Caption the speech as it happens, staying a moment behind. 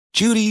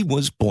Judy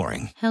was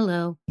boring.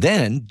 Hello.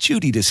 Then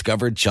Judy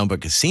discovered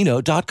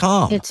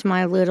ChumbaCasino.com. It's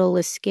my little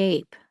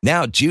escape.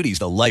 Now Judy's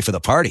the life of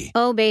the party.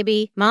 Oh,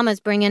 baby, mama's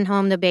bringing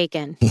home the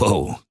bacon.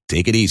 Whoa,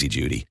 take it easy,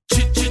 Judy.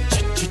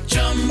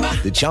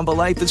 The Chumba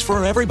life is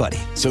for everybody.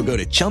 So go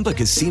to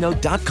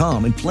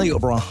ChumbaCasino.com and play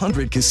over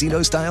 100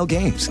 casino-style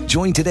games.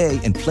 Join today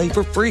and play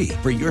for free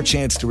for your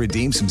chance to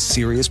redeem some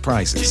serious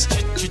prizes.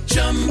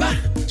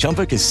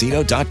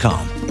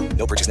 ChumbaCasino.com.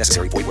 No purchase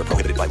necessary. Void where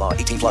prohibited by law.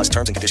 18+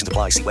 terms and conditions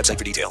apply. See website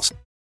for details.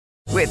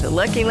 With the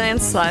Lucky Land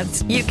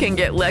Slots, you can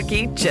get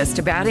lucky just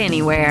about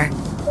anywhere.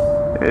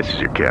 This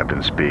is your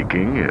captain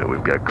speaking.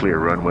 We've got clear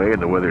runway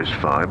and the weather's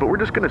fine, but we're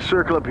just going to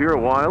circle up here a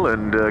while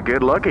and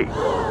get lucky.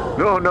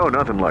 No,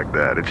 nothing like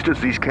that. It's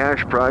just these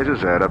cash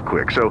prizes add up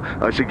quick. So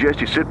I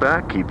suggest you sit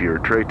back, keep your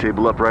tray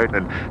table upright,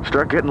 and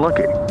start getting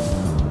lucky.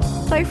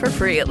 Play for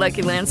free at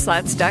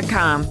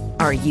LuckyLandSlots.com.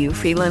 Are you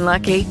feeling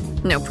lucky?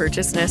 No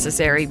purchase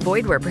necessary.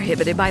 Void where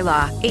prohibited by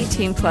law.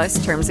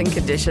 18+ terms and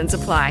conditions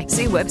apply.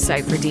 See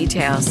website for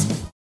details.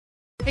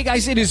 Hey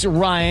guys, it is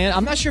Ryan.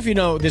 I'm not sure if you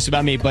know this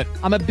about me, but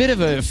I'm a bit of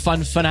a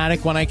fun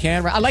fanatic when I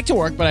can. I like to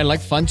work, but I like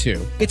fun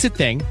too. It's a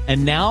thing.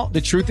 And now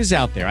the truth is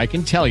out there. I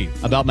can tell you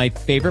about my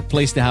favorite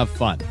place to have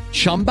fun.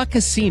 Chumba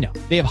Casino.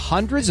 They have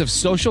hundreds of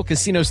social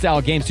casino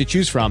style games to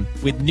choose from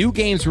with new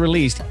games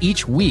released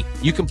each week.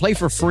 You can play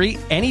for free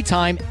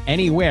anytime,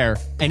 anywhere.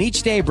 And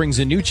each day brings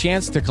a new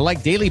chance to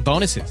collect daily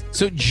bonuses.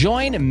 So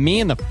join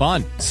me in the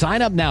fun.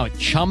 Sign up now at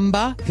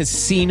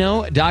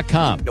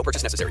ChumbaCasino.com. No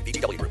purchase necessary.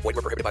 VGW Group. Void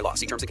where prohibited by law.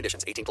 See terms and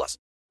conditions. 18+.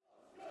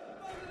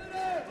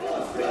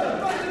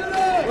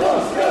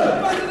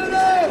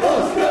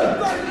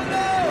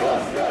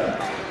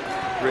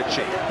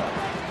 Ritchie.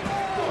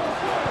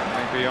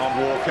 Maybe on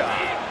Walker.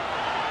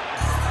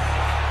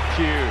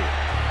 Pugh.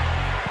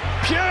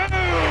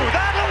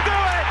 That'll do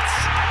it!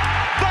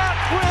 That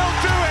will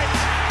do it!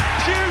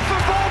 Pugh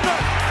for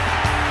Bournemouth.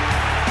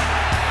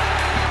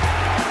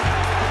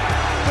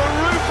 The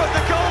roof of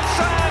the Gold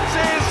Sands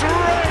is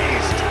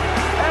raised.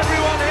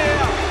 Everyone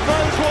here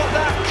knows what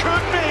that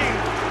could mean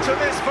to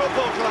this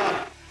football club.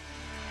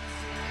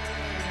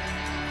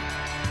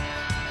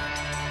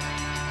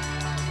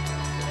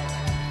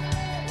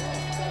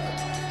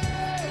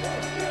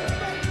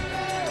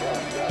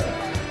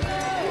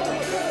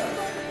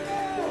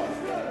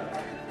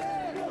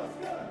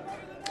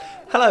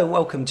 Hello and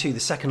welcome to the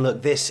second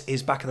look. This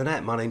is Back of the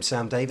Net. My name's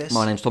Sam Davis.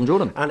 My name's Tom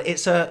Jordan. And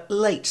it's a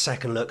late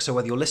second look, so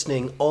whether you're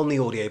listening on the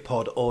audio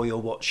pod or you're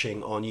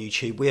watching on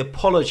YouTube, we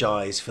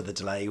apologise for the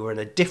delay. We're in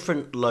a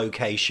different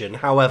location.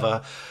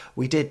 However,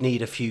 we did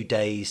need a few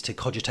days to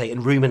cogitate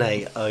and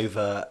ruminate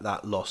over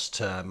that loss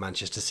to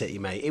Manchester City,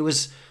 mate. It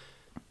was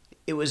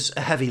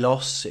a heavy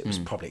loss. It was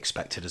probably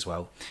expected as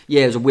well.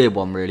 Yeah, it was a weird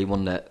one, really,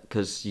 wasn't it?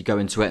 Because you go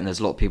into it and there's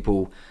a lot of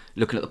people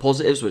looking at the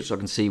positives, which I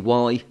can see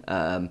why.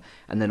 And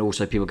then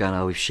also people going,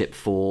 oh, we've shipped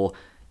 4.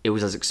 It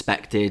was as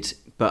expected.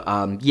 But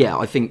yeah,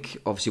 I think,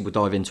 obviously, we'll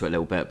dive into it a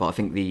little bit. But I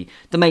think the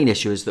main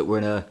issue is that we're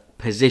in a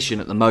position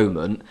at the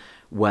moment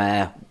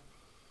where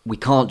we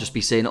can't just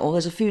be saying, oh,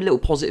 there's a few little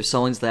positive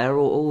signs there,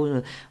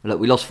 or look,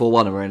 we lost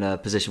 4-1 and we're in a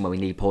position where we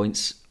need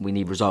points, we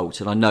need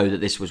results. And I know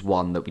that this was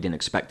one that we didn't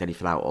expect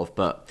anything out of,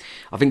 but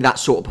I think that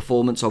sort of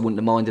performance, I wouldn't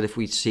have minded if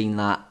we'd seen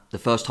that the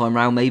first time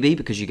round, maybe,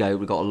 because we've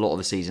got a lot of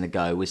the season to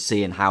go. We're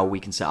seeing how we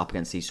can set up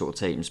against these sort of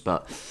teams.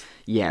 But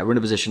yeah, we're in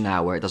a position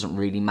now where it doesn't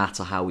really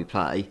matter how we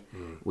play.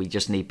 We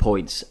just need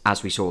points,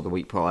 as we saw the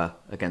week prior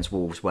against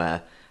Wolves,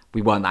 where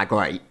we weren't that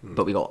great,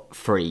 but we got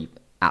 3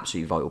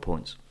 absolutely vital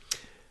points.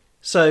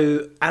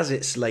 So, as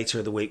it's later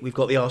in the week, we've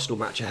got the Arsenal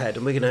match ahead,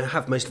 and we're going to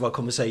have most of our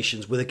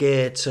conversations with a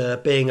gear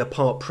to being a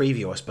part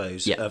preview, I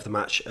suppose, of the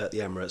match at the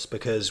Emirates,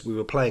 because we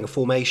were playing a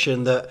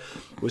formation that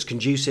was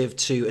conducive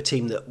to a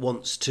team that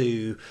wants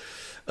to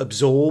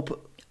absorb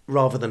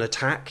rather than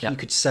attack. You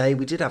could say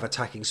we did have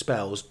attacking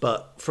spells,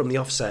 but from the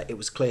offset, it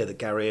was clear that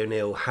Gary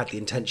O'Neill had the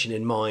intention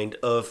in mind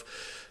of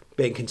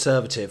being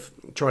conservative,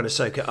 trying to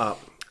soak it up,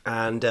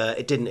 and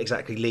it didn't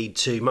exactly lead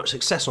to much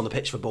success on the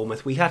pitch for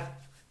Bournemouth. We had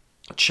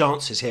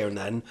chances here and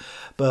then,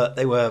 but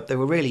they were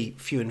really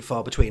few and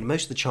far between.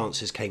 Most of the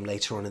chances came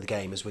later on in the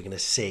game, as we're going to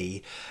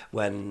see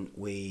when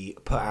we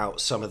put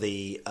out some of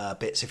the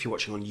bits. If you're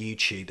watching on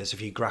YouTube, there's a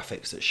few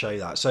graphics that show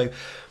that. So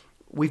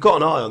we've got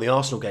an eye on the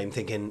Arsenal game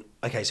thinking,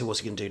 okay, so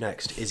what's he going to do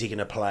next? Is he going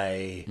to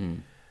play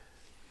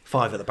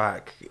 5 at the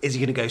back? Is he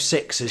going to go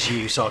 6, as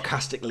you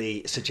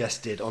sarcastically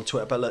suggested on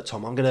Twitter? But look,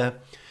 Tom, I'm going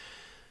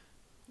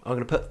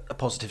to put a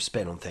positive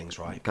spin on things,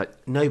 right? Okay.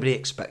 Nobody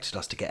expected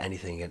us to get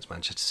anything against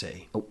Manchester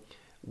City.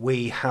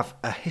 We have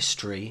a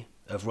history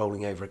of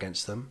rolling over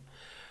against them.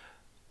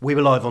 We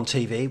were live on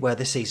TV, where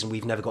this season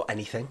we've never got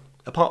anything,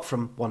 apart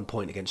from 1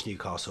 point against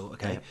Newcastle,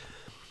 okay?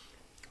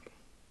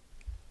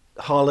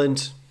 Yeah.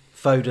 Haaland,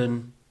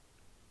 Foden,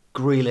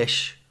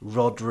 Grealish,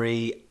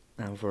 Rodri,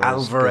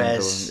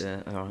 Alvarez.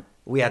 Yeah, all right.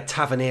 We had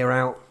Tavernier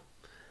out.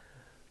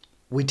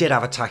 We did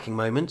have attacking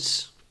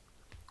moments.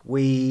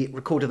 We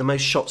recorded the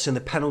most shots in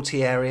the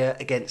penalty area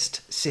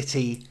against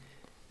City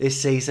this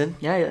season.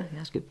 Yeah,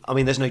 that's good. I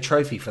mean, there's no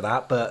trophy for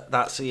that, but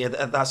that's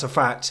a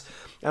fact.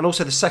 And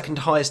also the second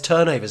highest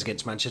turnovers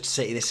against Manchester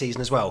City this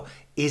season as well.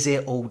 Is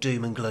it all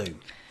doom and gloom?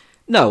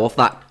 No, off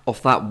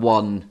that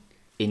one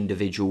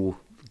individual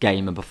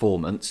game and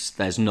performance,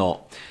 there's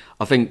not.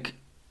 I think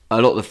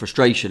a lot of the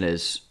frustration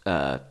is,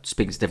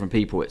 speaking to different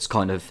people, it's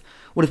kind of,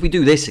 well, if we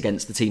do this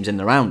against the teams in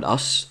and around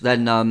us,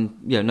 then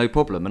no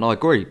problem. And I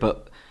agree,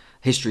 but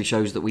history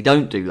shows that we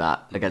don't do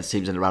that against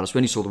teams in and around us. We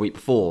only saw the week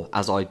before,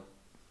 as I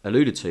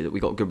alluded to, that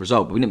we got a good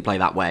result, but we didn't play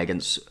that way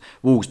against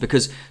Wolves,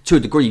 because to a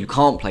degree you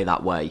can't play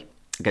that way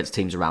against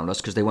teams around us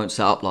because they won't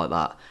set up like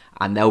that,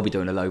 and they'll be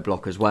doing a low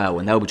block as well,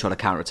 and they'll be trying to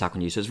counter-attack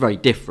on you, so it's very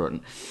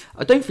different.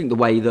 I don't think the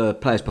way the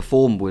players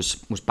performed was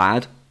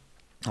bad.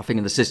 I think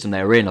in the system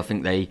they were in, I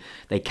think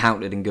they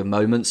countered in good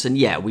moments, and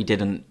yeah, we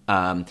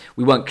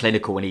weren't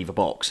clinical in either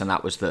box, and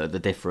that was the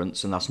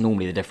difference, and that's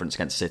normally the difference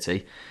against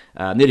City.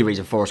 The only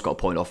reason Forest got a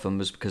point off them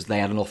was because they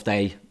had an off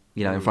day,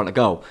 in front of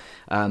goal.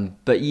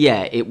 But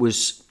yeah,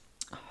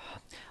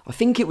 I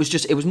think it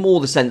was more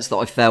the sense that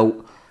I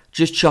felt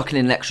just chucking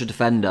in an extra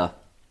defender.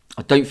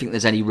 I don't think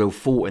there's any real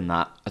fault in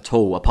that at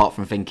all, apart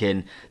from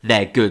thinking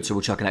they're good, so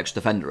we'll chuck an extra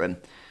defender in.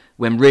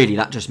 When really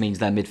that just means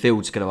their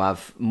midfield's going to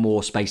have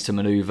more space to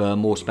manoeuvre,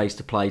 more space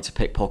to play, to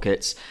pick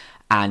pockets,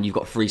 and you've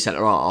got 3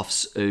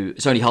 centre-halves who,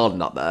 it's only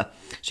Haaland up there,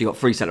 so you've got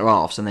 3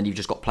 centre-halves, and then you've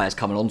just got players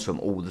coming onto them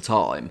all the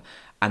time,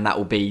 and that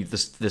will be the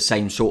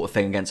same sort of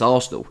thing against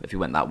Arsenal if you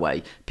went that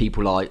way.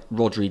 People like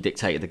Rodri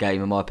dictated the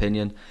game, in my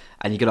opinion,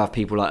 and you're going to have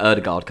people like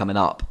Ødegaard coming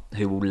up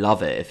who will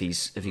love it if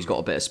he's got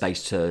a bit of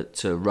space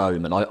to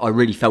roam. And I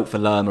really felt for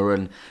Lerma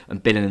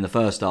and Billing in the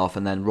first half,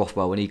 and then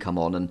Rothwell when he come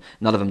on, and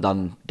none of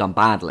them done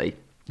badly,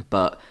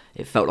 but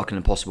it felt like an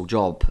impossible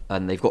job.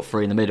 And they've got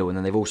 3 in the middle, and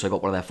then they've also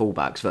got one of their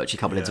fullbacks virtually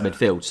coming into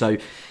midfield. So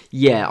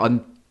yeah,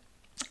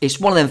 it's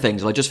one of them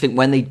things. I just think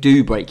when they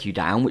do break you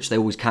down, which they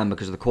always can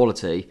because of the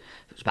quality,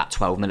 it was about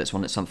 12 minutes,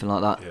 wasn't it, something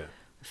like that? Yeah.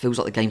 It feels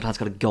like the game plan's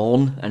kind of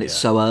gone, and it's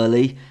so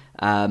early.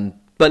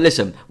 But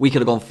listen, we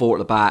could have gone 4 at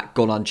the back,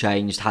 gone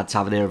unchanged, had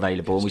Tavernier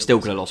available, and we still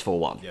could have lost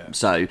 4-1. Yeah.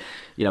 So,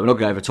 we're not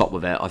going over the top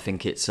with it. I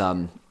think it's,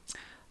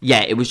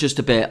 it was just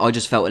a bit, I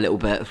just felt a little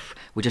bit,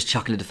 we're just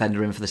chucking a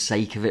defender in for the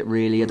sake of it,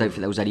 really. I don't think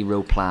there was any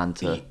real plan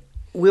to...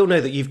 We all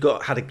know that you've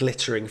had a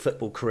glittering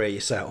football career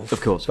yourself. Of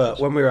course. But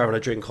when we were having a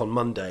drink on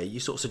Monday, you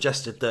sort of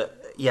suggested that,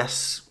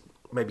 yes,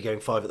 maybe going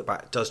 5 at the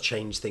back does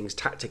change things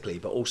tactically,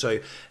 but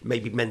also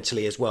maybe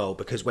mentally as well,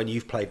 because when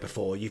you've played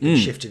before, you've been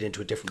shifted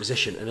into a different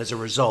position, and as a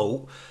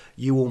result,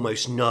 you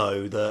almost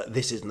know that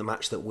this isn't the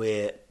match that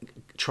we're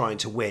trying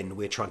to win,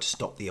 we're trying to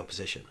stop the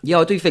opposition. Yeah,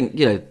 I do think,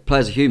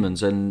 players are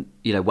humans, and,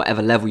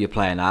 whatever level you're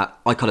playing at,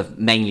 I kind of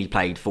mainly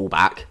played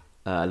full-back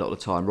a lot of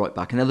the time, right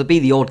back, and there'll be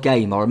the odd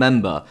game, I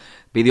remember,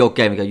 and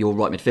go, you're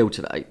right midfield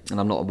today, and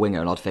I'm not a winger,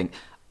 and I'd think,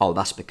 oh,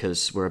 that's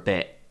because we're a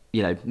bit...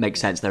 makes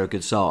sense, they're a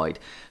good side.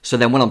 So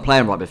then when I'm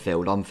playing right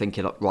midfield, I'm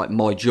thinking, right,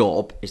 my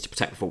job is to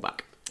protect the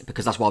fullback,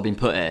 because that's why I've been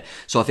put here.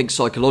 So I think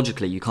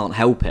psychologically you can't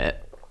help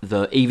it,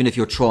 that even if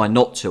you're trying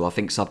not to, I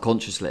think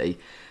subconsciously,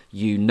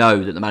 you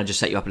know that the manager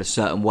set you up in a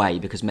certain way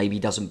because maybe he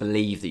doesn't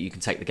believe that you can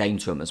take the game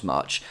to him as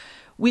much.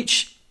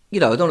 Which, I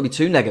don't want to be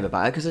too negative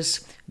about it,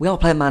 because we are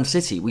playing Man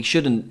City. We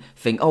shouldn't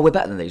think, oh, we're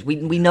better than these.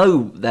 We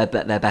know they're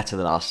better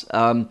than us.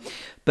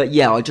 But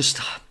yeah,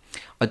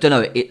 I don't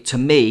know, to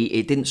me,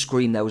 it didn't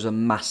scream there was a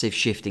massive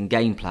shift in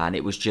game plan.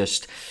 It was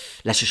just,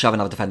 let's just shove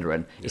another defender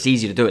in. Yeah. It's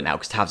easy to do it now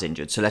because Tav's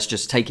injured, so let's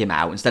just take him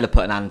out. Instead of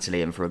putting Anthony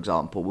in, for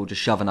example, we'll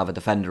just shove another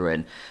defender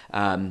in.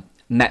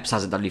 Meps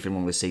hasn't done anything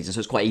wrong this season, so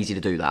it's quite easy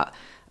to do that.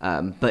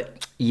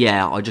 But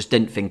yeah, I just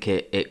didn't think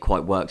it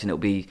quite worked, and it'll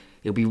be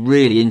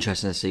really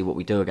interesting to see what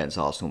we do against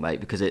Arsenal, mate,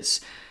 because it's,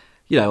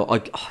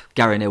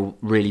 Gary Neal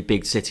really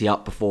bigged City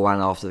up before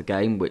and after the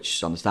game, which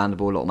is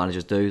understandable. A lot of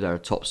managers do. They're a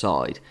top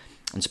side.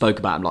 And spoke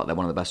about them like they're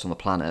one of the best on the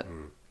planet.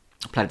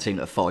 Played a team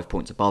that are 5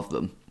 points above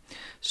them.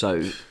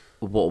 So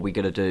what are we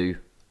going to do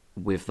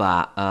with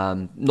that?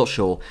 Not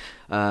sure.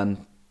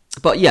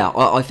 But yeah,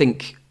 I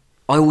think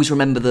I always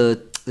remember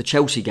the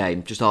Chelsea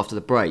game just after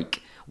the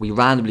break. We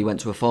randomly went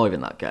to a 5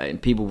 in that game.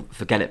 People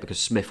forget it because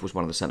Smith was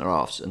one of the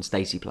centre-halves and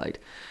Stacey played.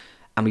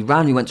 And we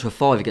randomly went to a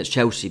 5 against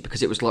Chelsea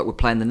because it was like we're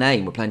playing the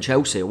name. We're playing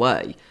Chelsea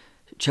away.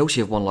 Chelsea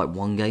have won like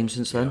 1 game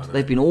since then.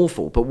 They've been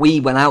awful. But we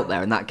went out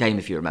there in that game,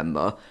 if you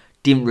remember,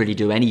 didn't really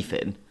do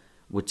anything.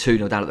 We're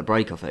 2-0 down at the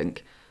break, I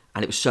think.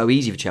 And it was so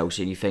easy for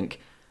Chelsea, and you think,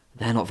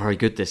 they're not very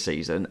good this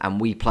season. And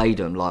we played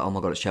them like, oh my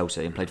God, it's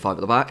Chelsea, and played 5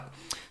 at the back.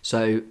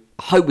 So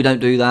I hope we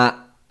don't do that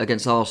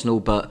against Arsenal.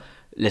 But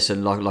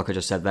listen, like I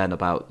just said then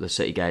about the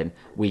City game,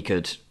 we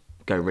could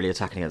go really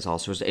attacking against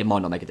Arsenal. It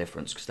might not make a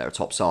difference because they're a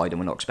top side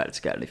and we're not expected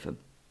to get anything.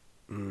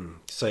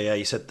 So yeah,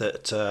 you said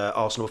that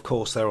Arsenal, of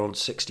course, they're on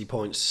 60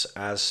 points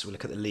as we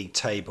look at the league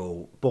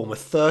table.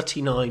 Bournemouth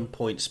 39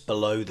 points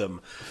below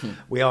them.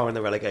 We are in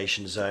the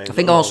relegation zone. I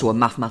think Arsenal are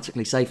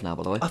mathematically safe now,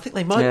 by the way. I think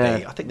they might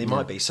be. I think they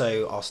might be.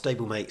 So our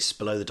stablemates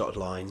below the dotted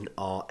line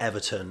are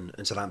Everton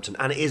and Southampton,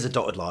 and it is a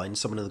dotted line.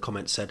 Someone in the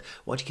comments said,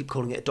 "Why do you keep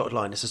calling it a dotted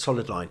line? It's a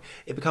solid line."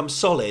 It becomes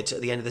solid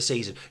at the end of the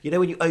season. You know,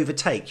 when you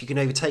overtake, you can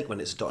overtake when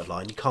it's a dotted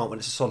line. You can't when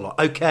it's a solid line.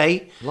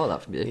 Okay. I like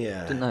that from you.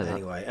 Yeah. Didn't know that.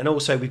 Anyway, and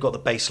also we've got the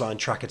baseline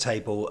tracker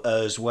table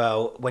as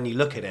well. When you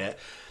look at it,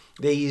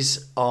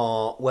 these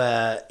are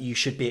where you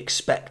should be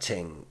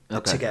expecting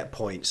to get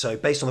points. So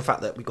based on the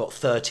fact that we've got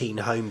 13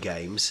 home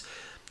games,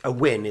 a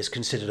win is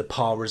considered a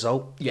par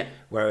result. Yeah.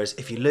 Whereas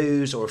if you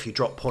lose or if you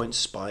drop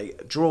points by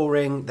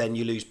drawing, then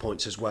you lose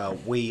points as well.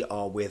 We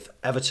are with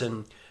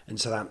Everton and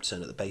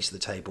Southampton at the base of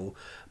the table,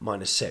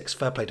 -6.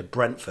 Fair play to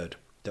Brentford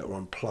that are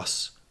on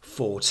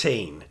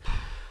 +14.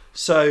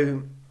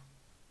 So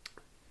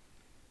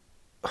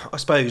I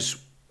suppose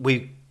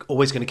we're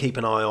always going to keep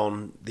an eye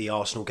on the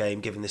Arsenal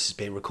game, given this is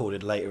being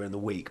recorded later in the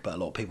week. But a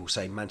lot of people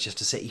say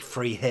Manchester City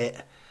free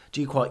hit.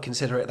 Do you quite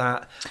consider it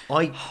that?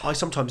 I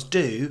sometimes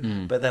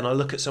do, but then I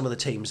look at some of the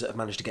teams that have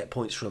managed to get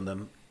points from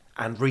them,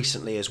 and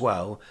recently as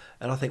well,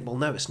 and I think, well,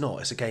 no, it's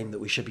not. It's a game that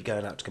we should be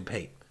going out to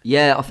compete.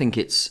 Yeah, I think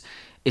it's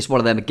one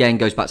of them. Again,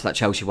 goes back to that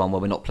Chelsea one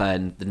where we're not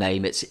playing the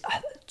name. It's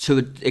to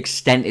an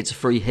extent it's a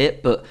free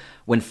hit, but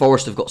when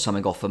Forest have got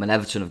something off them and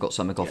Everton have got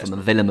something off them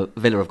and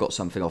Villa have got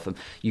something off them,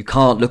 you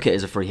can't look at it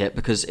as a free hit,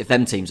 because if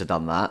them teams had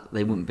done that,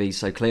 they wouldn't be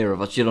so clear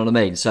of us. Do you know what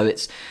I mean? So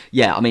it's,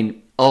 yeah, I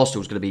mean,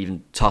 Arsenal's going to be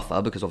even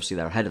tougher because obviously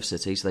they're ahead of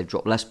City, so they've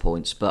dropped less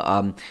points. But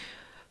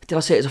did I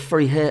say it as a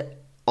free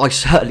hit? I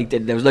certainly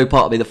didn't. There was no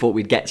part of me that thought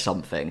we'd get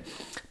something.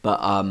 But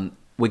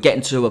we're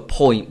getting to a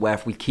point where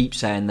if we keep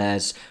saying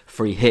there's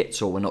free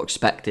hits or we're not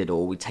expected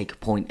or we take a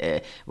point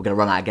here, we're going to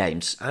run out of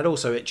games. And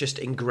also it just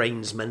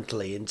ingrains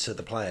mentally into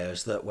the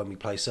players that when we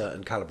play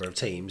certain calibre of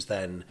teams,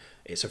 then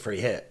it's a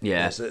free hit.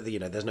 Yeah.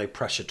 There's no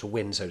pressure to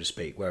win, so to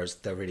speak, whereas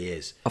there really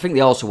is. I think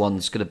the Arsenal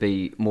one's going to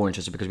be more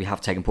interesting because we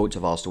have taken points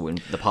of Arsenal in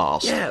the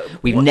past. Yeah,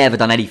 We've never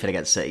done anything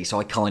against City, so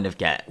I kind of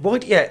get...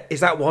 Is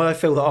that why I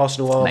feel that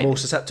Arsenal are more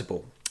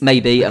susceptible?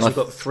 Maybe. Because we've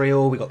got the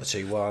 3-0, we've got the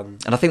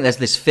 2-1. And I think there's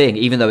this thing,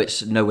 even though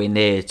it's nowhere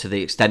near to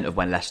the extent of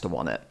when Leicester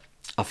won it,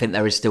 I think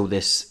there is still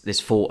this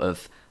thought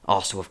of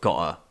Arsenal have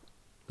got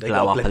to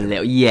blow up a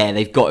little. Yeah,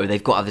 they've got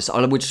to have this,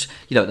 which,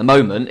 at the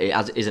moment it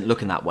isn't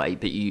looking that way,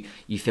 but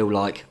you feel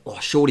like,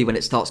 surely when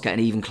it starts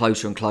getting even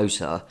closer and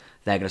closer,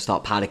 they're going to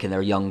start panicking. They're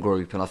a young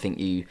group, and I think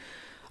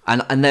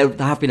And there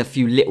have been a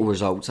few little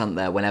results, haven't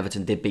there, when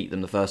Everton did beat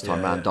them the first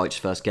time round, Dyche's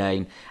first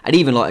game. And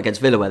even like against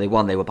Villa where they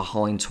won, they were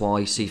behind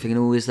twice. So you're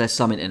thinking, is there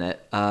something in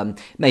it?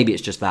 Maybe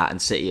it's just that, and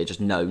City are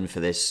just known for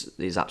this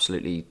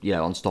absolutely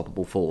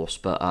unstoppable force.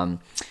 But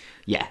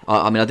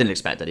I mean, I didn't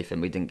expect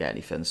anything. We didn't get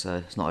anything, so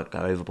it's not go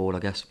overboard, I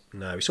guess.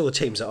 No, we saw the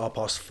teams at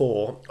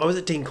 4:30. I was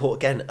at Dean Court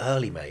again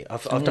early, mate.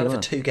 I've done it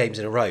for 2 games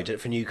in a row. Did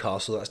it for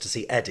Newcastle. That's to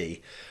see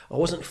Eddie. I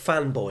wasn't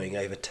fanboying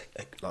over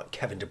like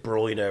Kevin De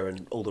Bruyne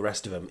and all the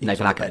rest of them. He was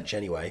on the bench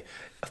anyway.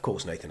 Of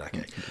course, Nathan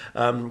Ake.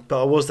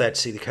 But I was there to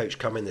see the coach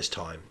come in this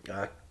time.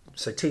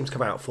 So teams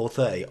come out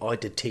 4:30. I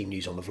did team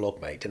news on the vlog,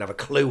 mate. Didn't have a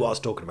clue what I was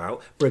talking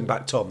about. Bring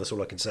back Tom. That's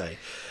all I can say.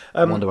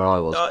 I wonder where I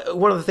was.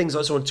 One of the things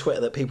I saw on Twitter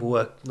that people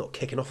were not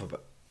kicking off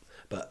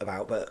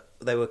about, but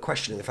they were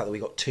questioning the fact that we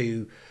got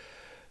 2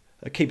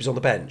 keepers on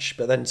the bench,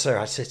 but then so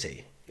had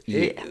City.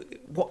 Yeah.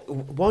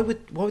 Why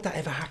would that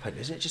ever happen?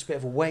 Isn't it just a bit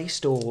of a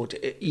waste, or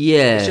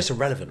it's just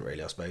irrelevant,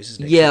 really? I suppose,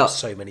 isn't it? Yeah,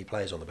 so many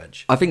players on the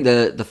bench. I think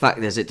the fact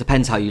is, it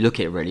depends how you look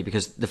at it, really,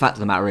 because the fact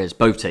of the matter is,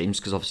 both teams,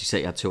 because obviously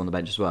City had 2 on the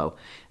bench as well.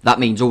 That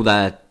means all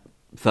their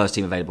first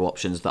team available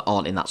options that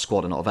aren't in that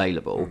squad are not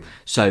available.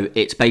 So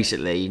it's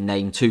basically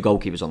name 2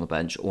 goalkeepers on the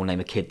bench or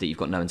name a kid that you've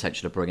got no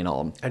intention of bringing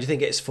on. And do you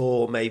think it's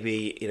for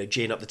maybe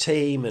geeing up the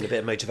team and a bit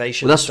of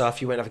motivation and stuff?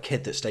 You won't have a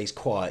kid that stays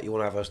quiet. You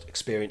want to have an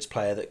experienced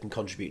player that can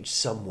contribute in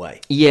some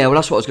way. Yeah, well,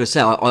 that's what I was going to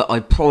say. I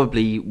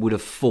probably would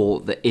have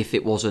thought that if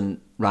it wasn't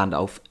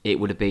Randolph, it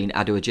would have been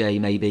Adouajay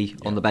maybe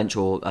on the bench,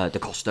 or Da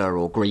Costa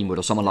or Greenwood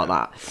or someone like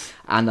that.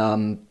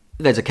 And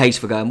there's a case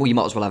for going, well, you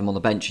might as well have him on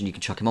the bench and you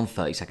can chuck him on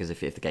 30 seconds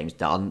if the game's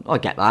done. I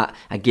get that,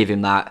 and give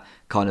him that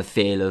kind of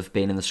feel of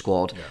being in the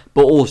squad. Yeah.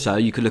 But also,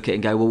 you could look at it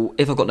and go, well,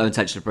 if I've got no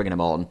intention of bringing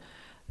him on,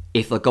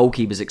 if the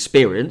goalkeeper's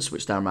experienced,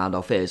 which Darren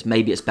Randolph is,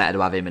 maybe it's better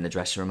to have him in the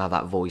dressing room, have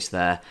that voice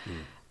there.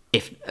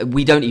 If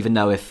we don't even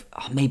know if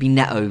maybe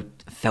Neto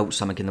felt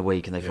something in the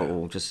week and they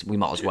thought, we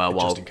might as well.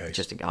 Just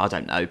in case. I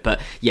don't know.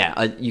 But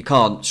you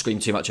can't scream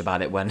too much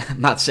about it when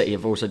Man City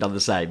have also done the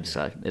same.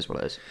 So it is what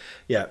it is.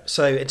 Yeah,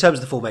 so in terms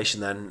of the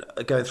formation then,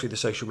 going through the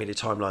social media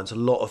timelines, a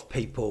lot of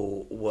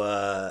people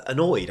were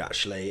annoyed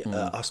actually at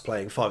us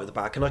playing 5 at the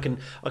back, and I can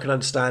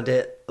understand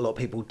it. A lot of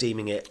people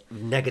deeming it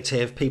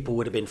negative. People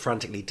would have been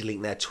frantically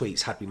deleting their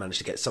tweets had we managed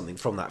to get something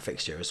from that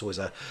fixture. It's always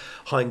a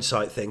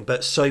hindsight thing,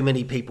 but so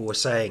many people were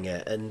saying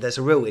it, and there's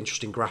a real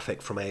interesting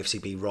graphic from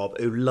AFCB Rob,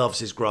 who loves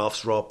Morris's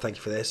graphs, Rob, thank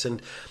you for this.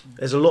 And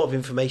there's a lot of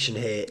information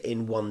here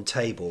in one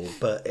table,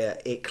 but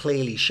it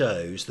clearly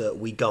shows that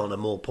we garner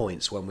more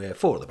points when we're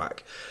 4 at the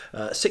back.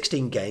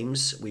 16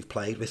 games we've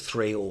played with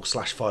 3 or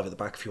 /5 at the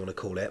back, if you want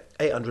to call it.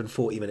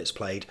 840 minutes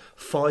played,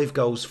 5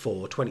 goals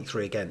for,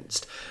 23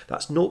 against.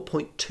 That's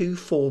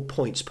 0.24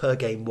 points per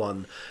game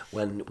won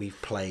when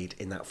we've played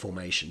in that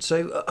formation.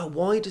 So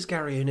why does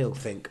Gary O'Neill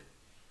think,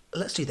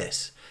 let's do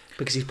this?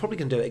 Because he's probably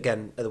going to do it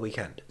again at the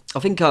weekend. I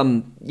think,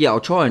 I'll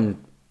try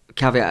and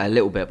caveat it a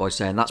little bit by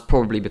saying that's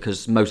probably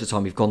because most of the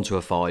time we've gone to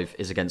a 5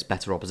 is against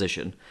better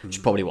opposition, which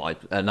is probably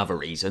another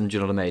reason, do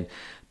you know what I mean?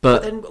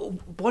 But then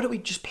why don't we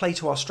just play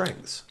to our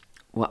strengths?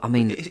 Well, I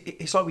mean,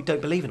 it's like we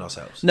don't believe in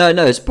ourselves. No,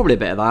 it's probably a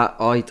bit of that.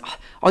 I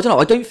don't know.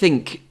 I don't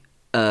think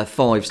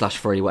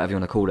 5/3, whatever you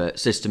want to call it,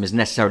 system is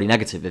necessarily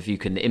negative if you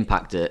can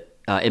implement it,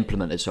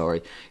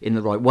 in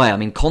the right way. I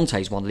mean,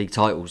 Conte's won league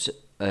titles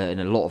in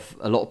a lot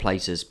of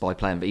places by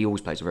playing, but he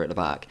always plays over at the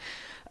back.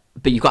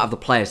 But you've got to have the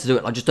players to do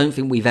it. I just don't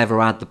think we've ever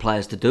had the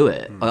players to do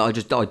it.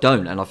 I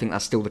don't, and I think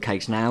that's still the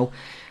case now.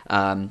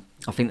 I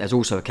think there's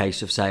also a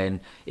case of saying,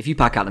 if you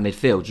pack out the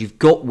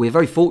midfield, we're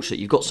very fortunate,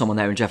 you've got someone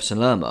there in Jefferson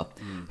Lerma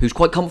who's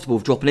quite comfortable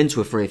with dropping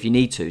into a 3 if you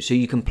need to. So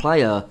you can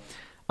play a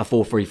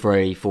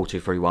 4-3-3,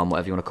 4-2-3-1,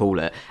 whatever you want to call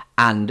it,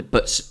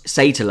 but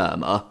say to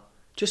Lerma,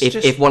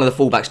 if one of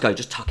the fullbacks go,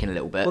 just tuck in a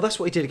little bit. Well, that's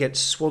what he did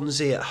against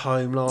Swansea at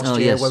home last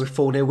year, where we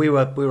 4-0. We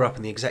were up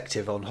in the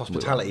executive on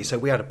hospitality, so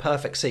we had a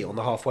perfect seat on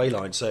the halfway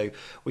line, so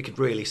we could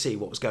really see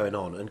what was going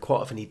on, and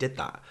quite often he did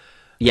that.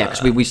 Yeah,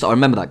 because I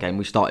remember that game.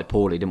 We started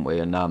poorly, didn't we?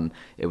 And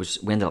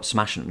we ended up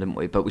smashing them, didn't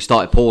we? But we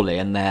started poorly,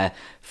 and their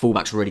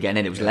fullbacks were really getting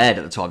in. It was Laird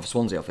at the time for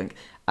Swansea, I think.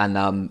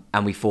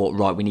 And we thought,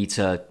 right, we need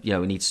to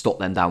stop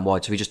them down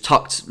wide. So we just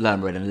tucked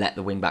Lerma in and let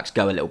the wing backs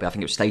go a little bit. I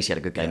think it was Stacey had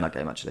a good game that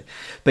game actually.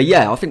 But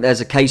yeah, I think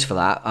there's a case for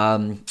that.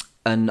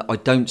 And I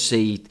don't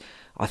see.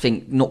 I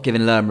think not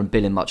giving Lerma and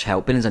Billing much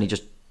help. Billing's only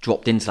just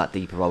dropped into that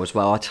deeper role as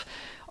well.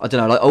 I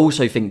don't know. I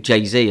also think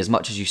Jay-Z, as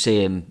much as you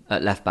see him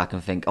at left back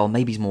and think,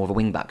 maybe he's more of a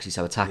wing back because he's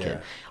so attacking.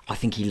 Yeah. I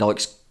think he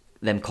likes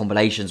them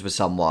combinations with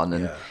someone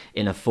and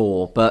in a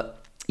 4.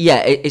 But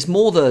yeah, it's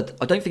more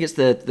I don't think it's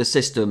the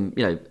system,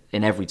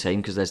 in every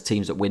team, because there's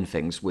teams that win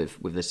things with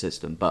this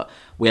system. But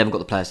we haven't got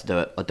the players to do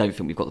it. I don't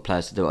think we've got the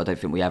players to do it. I don't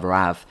think we ever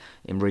have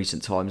in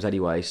recent times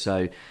anyway.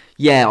 So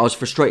yeah, I was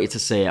frustrated to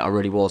see it. I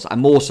really was.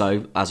 And more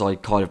so, as I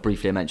kind of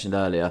briefly mentioned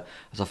earlier,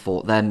 as I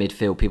thought, their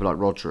midfield, people like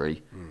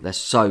Rodri, they're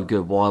so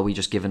good. Why are we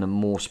just giving them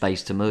more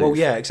space to move? Well,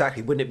 yeah,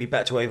 exactly. Wouldn't it be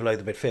better to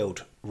overload the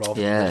midfield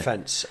rather than the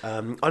defence?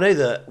 I know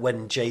that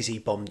when Jay-Z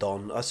bombed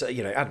on,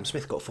 Adam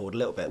Smith got forward a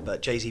little bit,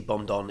 but Jay-Z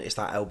bombed on, it's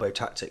that elbow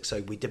tactic,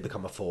 so we did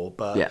become a 4.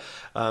 But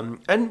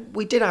and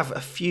we did have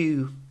a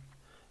few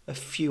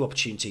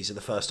opportunities in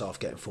the first half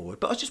getting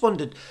forward. But I just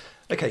wondered,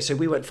 okay, so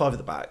we went 5 at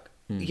the back.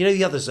 You know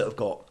the others that have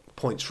got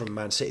points from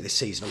Man City this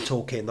season, I'm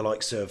talking the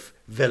likes of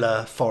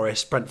Villa,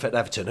 Forest, Brentford,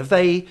 Everton.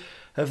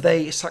 Have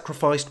they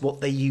sacrificed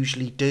what they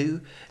usually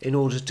do in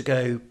order to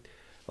go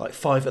like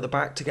 5 at the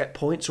back to get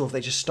points, or have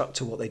they just stuck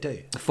to what they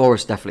do?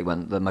 Forest definitely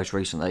went the most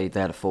recently.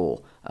 They had a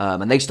 4.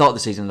 And they started the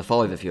season in a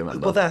 5, if you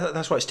remember. Well,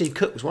 that's right. Steve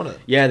Cook was one of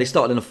them. Yeah, they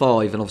started in a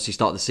 5 and obviously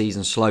started the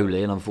season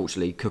slowly. And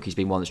unfortunately, Cookie's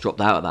been one that's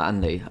dropped out of that,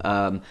 hasn't he?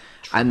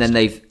 And then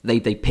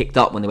they picked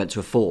up when they went to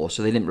a 4,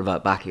 so they didn't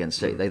revert back against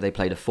City. They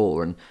played a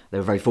 4, and they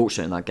were very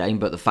fortunate in that game.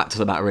 But the fact of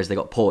the matter is, they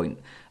got a point.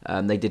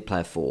 They did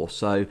play a 4.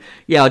 So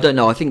yeah, I don't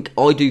know.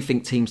 I do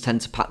think teams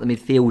tend to pack the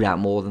midfield out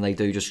more than they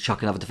do just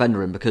chuck another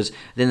defender in, because at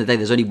the end of the day,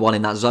 there's only one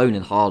in that zone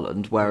in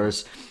Haaland,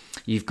 whereas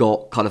you've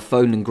got kind of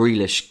Foden and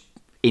Grealish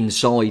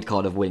inside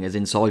kind of wingers,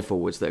 inside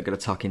forwards that are going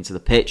to tuck into the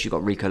pitch. You've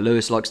got Rico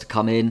Lewis likes to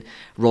come in,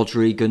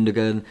 Rodri,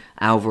 Gundogan,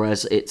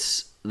 Alvarez.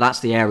 That's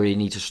the area you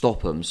need to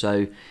stop them.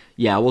 So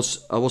yeah, I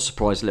was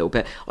surprised a little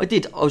bit. I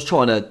was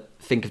trying to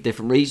think of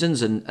different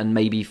reasons, and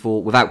maybe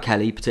without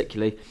Kelly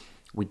particularly,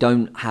 we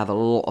don't have a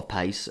lot of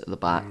pace at the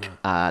back,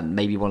 and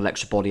maybe want an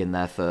extra body in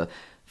there for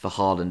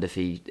Haaland if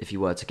he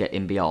were to get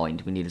in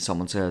behind. We needed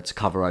someone to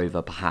cover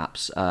over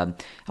perhaps, and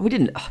we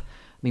didn't. I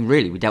mean,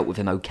 really, we dealt with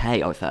him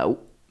okay, I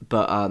felt,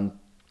 but.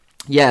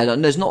 Yeah,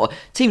 there's not.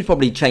 Teams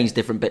probably change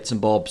different bits and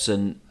bobs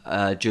and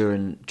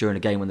during a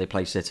game when they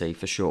play City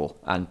for sure,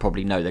 and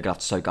probably know they're gonna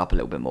have to soak up a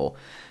little bit more.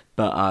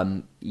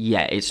 But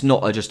yeah, it's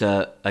not just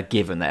a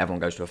given that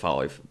everyone goes to a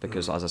 5,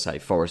 because as I say,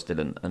 Forest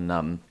didn't,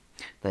 and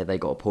they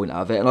got a point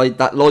out of it. And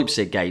that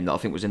Leipzig game that I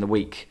think was in the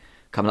week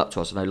coming up to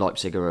us, I know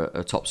Leipzig are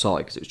a top side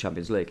because it was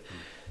Champions League.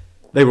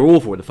 They were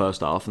awful in the first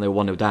half, and they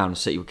were 1-0 down, and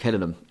City were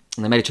killing them.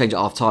 And they made a change at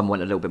half time,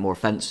 went a little bit more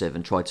offensive,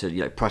 and tried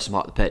to press them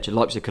up the pitch. And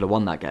Leipzig could have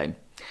won that game.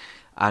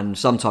 And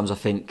sometimes I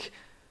think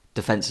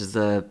defence is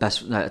the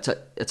best. No,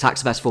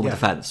 attack's the best form of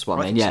defence. What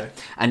I mean, yeah, so.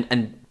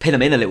 and pin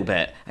them in a little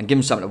bit and give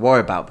them something to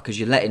worry about, because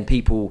you're letting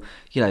people,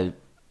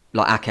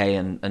 like Ake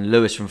and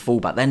Lewis from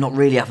fullback. They're not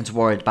really having to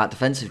worry about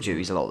defensive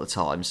duties a lot of the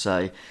time.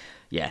 So,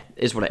 yeah,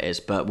 it is what it is.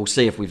 But we'll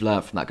see if we've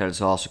learned from that going into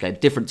the Arsenal game.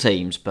 Different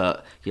teams,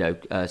 but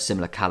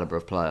similar calibre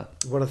of player.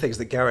 One of the things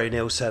that Gary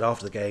O'Neill said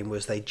after the game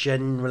was they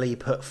generally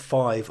put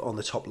 5 on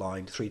the top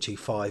line,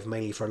 3-2-5,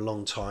 mainly for a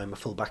long time, a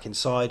full back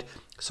inside.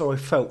 So I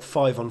felt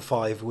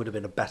 5-on-5 would have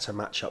been a better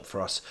matchup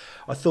for us.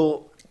 I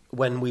thought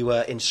when we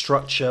were in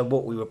structure,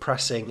 what we were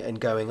pressing and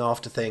going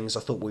after things, I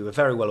thought we were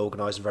very well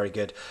organised and very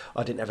good.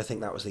 I didn't ever think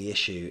that was the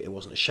issue. It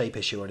wasn't a shape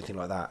issue or anything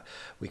like that.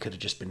 We could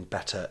have just been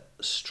better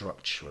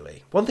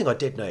structurally. One thing I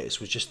did notice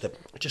was just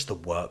the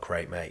work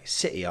rate, mate.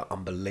 City are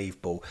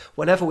unbelievable.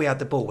 Whenever we had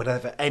the ball,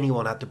 whenever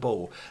anyone had the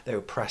ball, they were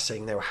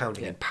pressing, they were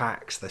hounding in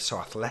packs, they're so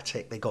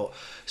athletic, they got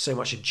so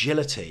much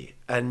agility,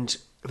 and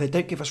they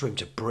don't give us room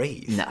to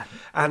breathe. No.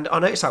 And I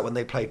noticed that when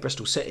they played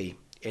Bristol City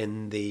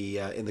in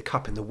the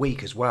Cup in the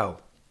week as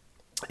well.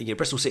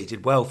 Bristol City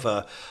did well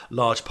for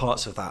large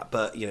parts of that,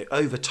 but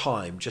over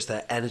time, just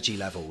their energy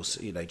levels,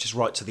 just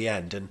right to the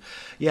end, and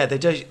they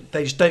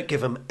just don't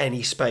give them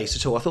any space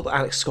at all. I thought that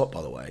Alex Scott,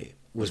 by the way,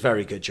 was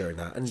very good during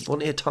that, and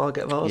wasn't he a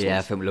target of ours? Yeah,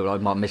 I think I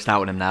might have missed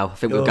out on him now. I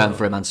think we were going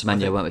for him and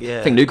Semenyo, weren't we?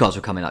 Yeah. I think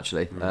Newcastle coming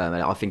actually.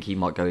 I think he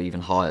might go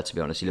even higher, to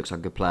be honest. He looks like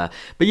a good player.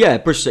 But yeah,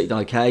 Bristol City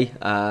done okay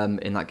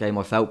in that game,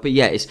 I felt. But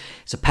yeah, it's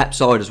a Pep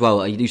side as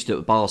well. You used to do it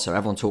with Barca.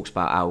 Everyone talks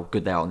about how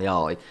good they are on the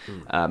eye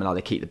and how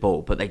they keep the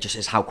ball, but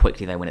it's how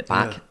quickly they win it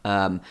back.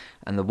 Yeah.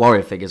 And the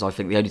worrying thing is, I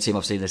think the only team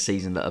I've seen this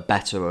season that are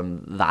better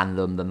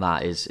than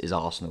that is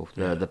Arsenal.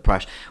 The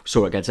press, we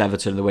saw it against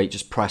Everton in the week,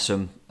 just press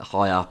them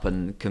high up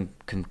and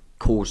can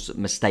cause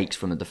mistakes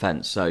from the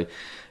defence. So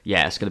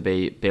yeah, it's going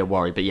to be a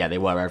worry. But yeah, they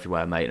were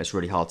everywhere, mate, and it's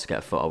really hard to get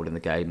a foothold in the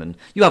game, and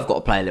you have got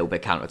to play a little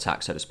bit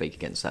counter-attack, so to speak,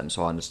 against them.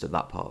 So I understood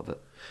that part of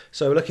it.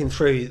 So looking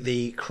through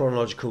the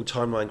chronological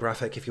timeline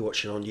graphic, if you're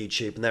watching on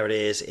YouTube, and there it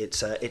is,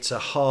 it's a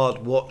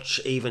hard watch,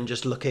 even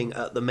just looking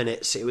at the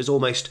minutes. It was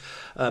almost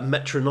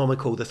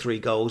metronomical, the 3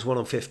 goals, one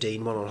on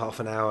 15, one on half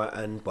an hour,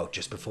 and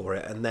just before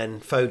it, and then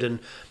Foden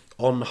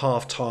on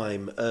half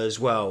time as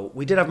well.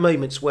 We did have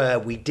moments where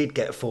we did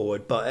get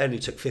forward, but it only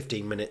took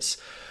 15 minutes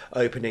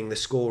opening the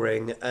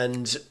scoring,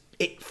 and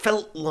it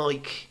felt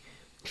like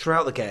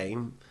throughout the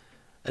game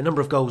a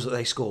number of goals that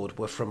they scored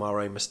were from our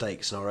own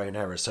mistakes and our own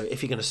errors. So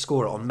if you're going to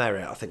score it on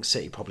merit, I think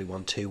City probably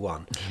won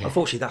 2-1. Yeah.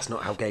 Unfortunately, that's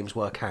not how games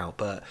work out.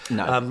 But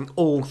no.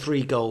 All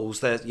 3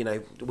 goals, there,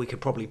 we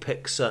could probably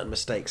pick certain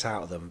mistakes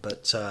out of them.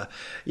 But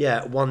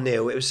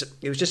 1-0.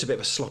 It was just a bit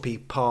of a sloppy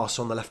pass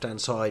on the left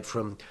hand side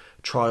from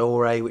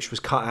Traore, which was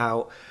cut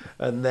out,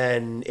 and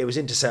then it was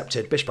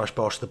intercepted. Bish bash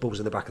bosh, the ball was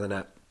in the back of the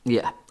net.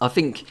 Yeah, I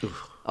think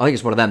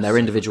it's one of them. They're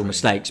individual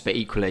mistakes, but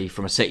equally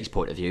from a City's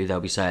point of view,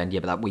 they'll be saying,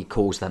 but that we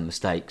caused them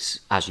mistakes,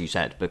 as you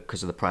said,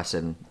 because of the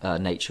pressing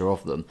nature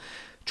of them.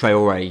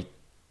 Traore,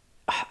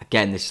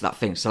 again, this is that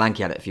thing. Solanke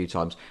had it a few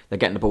times. They're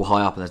getting the ball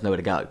high up and there's nowhere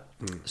to go.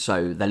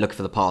 So they're looking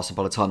for the pass, and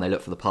by the time they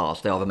look for the pass,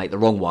 they either make the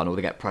wrong one or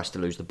they get pressed to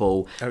lose the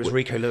ball. It was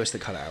Rico Lewis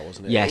that cut it out,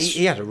 wasn't it? Yes.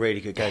 He had a really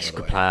good game. He's a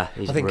good player.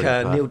 I think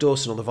Neil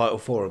Dawson on the Vital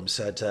Forum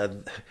said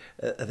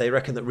they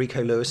reckon that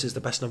Rico Lewis is the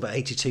best number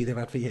 82 they've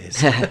had for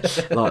years. Like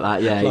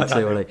that, yeah, like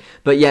that.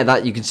 But yeah,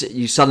 that you can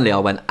see. Suddenly I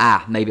went,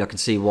 maybe I can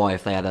see why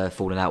if they had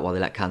fallen out while they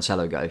let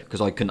Cancelo go,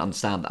 because I couldn't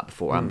understand that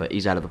beforehand. But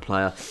he's a hell of a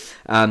player.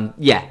 And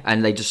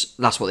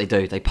that's what they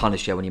do. They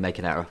punish you when you make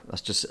an error.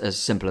 That's just as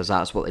simple as that.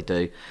 That's what they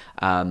do.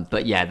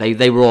 But yeah,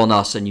 they were on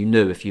us, and you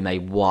knew if you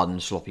made one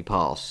sloppy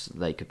pass,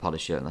 they could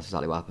punish you, and that's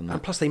exactly what happened.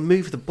 And plus, they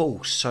move the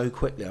ball so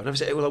quickly. I've never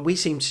said, we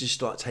seem to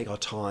just take our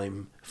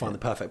time, find the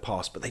perfect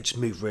pass, but they just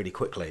move really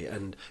quickly,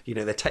 and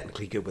they're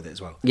technically good with it as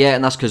well. Yeah,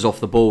 and that's because off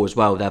the ball as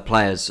well, their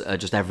players are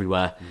just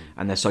everywhere,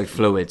 and they're so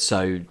fluid.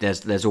 So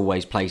there's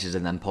always places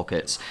in them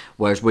pockets.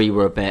 Whereas we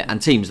were a bit, and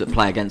teams that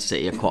play against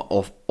City are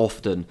quite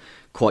often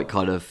quite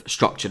kind of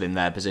structured in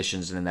their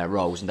positions and in their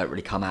roles and don't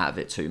really come out of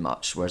it too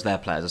much, whereas their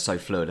players are so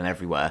fluid and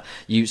everywhere.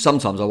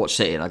 Sometimes I watch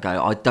City and I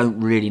go, I don't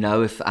really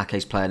know if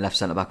Ake's playing left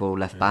centre back or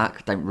left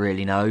back. Don't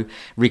really know.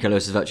 Rico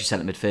Lewis is virtually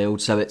centre midfield,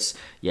 so it's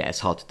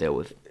hard to deal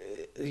with.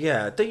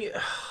 Yeah, it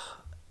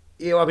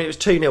was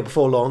 2-0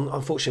 before long.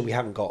 Unfortunately, we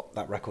haven't got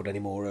that record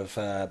anymore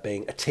of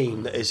being a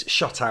team that has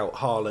shut out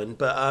Haaland.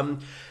 But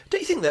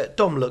don't you think that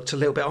Dom looked a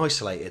little bit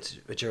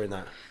isolated during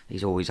that?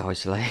 He's always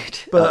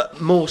isolated.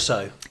 But more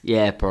so.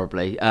 Yeah,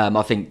 probably.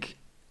 I think,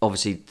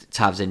 obviously,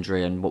 Tav's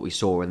injury and what we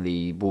saw in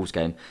the Wolves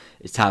game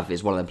is Tav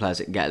is one of them players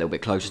that can get a little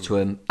bit closer to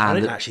him. And I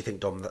didn't actually think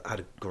Dom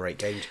had a great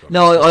game, to be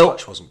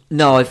honest.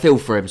 No, I feel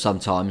for him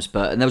sometimes.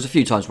 And there was a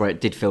few times where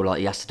it did feel like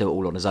he has to do it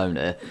all on his own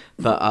here.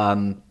 But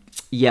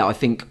I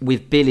think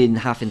with Billing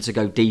having to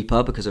go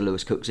deeper because of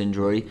Lewis Cook's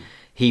injury,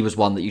 he was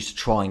one that used to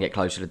try and get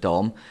closer to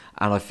Dom.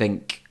 And I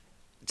think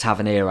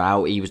Tavernier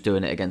out, he was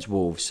doing it against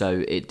Wolves,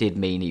 so it did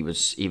mean he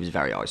was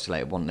very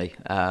isolated, wasn't he?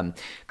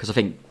 Because I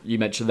think you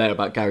mentioned there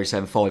about Gary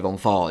saying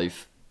 5-on-5,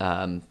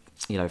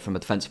 from a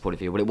defensive point of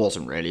view. Well, it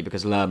wasn't really,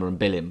 because Lerma and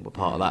Billing were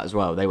part of that as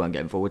well. They weren't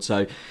getting forward,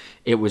 so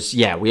it was.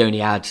 Yeah, we only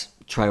had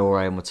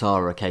Traore and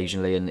Ouattara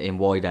occasionally in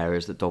wide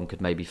areas that Dom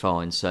could maybe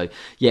find. So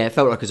yeah, it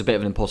felt like it was a bit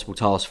of an impossible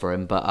task for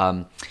him,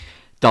 but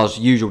does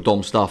usual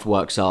Dom stuff,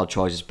 works hard,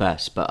 tries his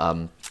best, but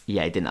he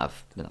didn't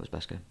have his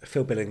best game.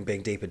 Phil Billing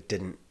being deeper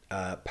didn't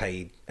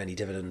paid any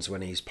dividends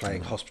when he's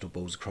playing hospital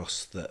balls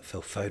across that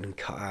Phil Foden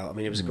cut out. I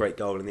mean, it was a great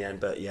goal in the end,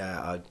 but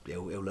yeah,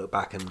 he'll look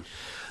back and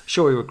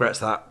sure he regrets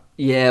that.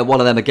 Yeah, one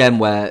of them again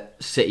where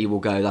City will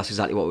go, that's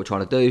exactly what we're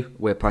trying to do.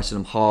 We're pressing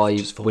them high.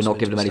 We're not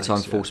giving them any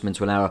time, force them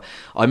into an error.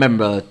 I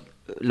remember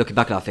looking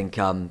back and I think,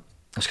 I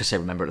was going to say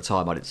remember at the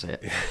time, I didn't say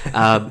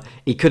it.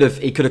 He could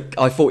have,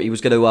 I thought he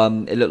was going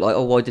to, it looked like,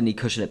 why didn't he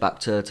cushion it back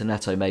to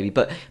Neto maybe?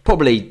 But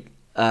probably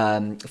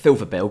feel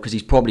for Bill because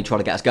he's probably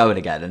trying to get us going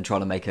again and trying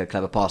to make a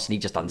clever pass, and he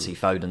just doesn't see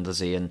Foden, does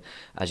he? And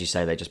as you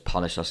say, they just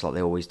punish us like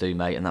they always do,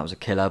 mate, and that was a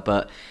killer.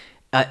 But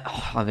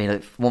I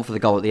mean, one for the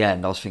goal at the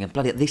end, I was thinking,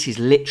 bloody, this is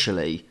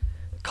literally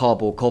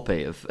cardboard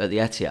copy of at the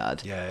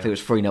Etihad. Yeah. If it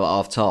was 3-0 at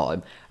half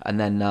time, and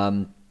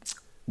then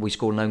we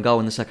scored an own goal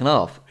in the second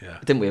half,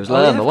 didn't we? It was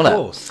Lerma,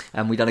 wasn't it?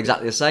 And we done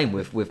exactly the same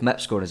with Mep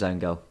scoring his own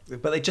goal.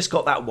 But they just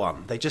got that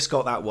one.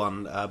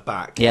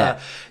 Back. Yeah,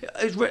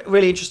 it was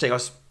really interesting. I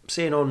was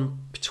seeing on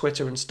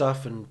Twitter and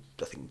stuff, and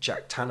I think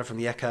Jack Tanner from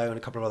the Echo and a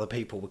couple of other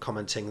people were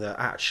commenting that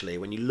actually,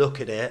 when you look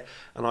at it,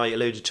 and I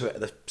alluded to it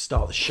at the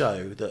start of the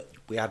show, that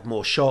we had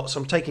more shots.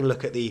 I'm taking a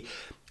look at the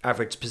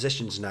average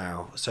positions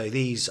now. So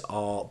these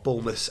are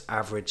Bournemouth's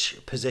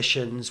average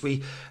positions.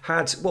 We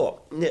had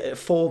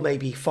 4,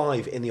 maybe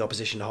 5 in the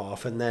opposition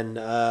half, and then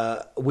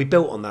we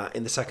built on that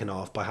in the second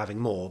half by having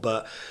more.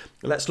 But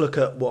let's look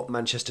at what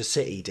Manchester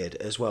City did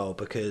as well,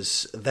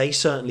 because they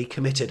certainly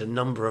committed a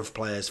number of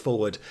players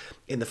forward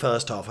in the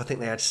first half. I think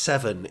they had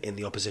 7 in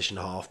the opposition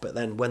half, but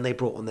then when they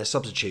brought on their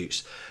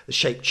substitutes, the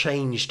shape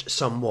changed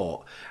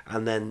somewhat,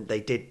 and then they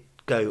did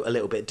go a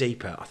little bit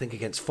deeper. I think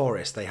against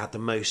Forest they had the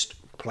most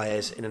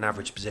players in an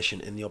average position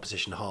in the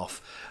opposition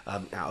half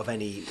out of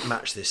any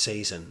match this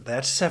season. They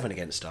had 7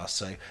 against us,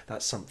 so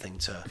that's something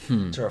to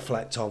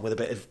reflect on with a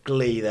bit of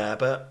glee there.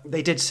 But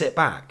they did sit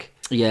back.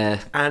 Yeah.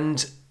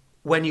 And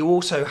when you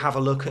also have a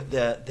look at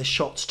the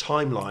shots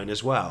timeline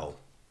as well,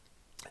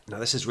 now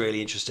this is really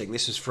interesting.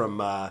 This is from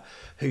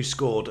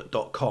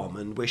whoscored.com,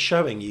 and we're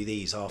showing you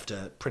these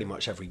after pretty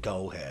much every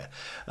goal here.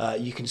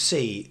 You can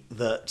see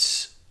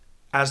that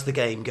as the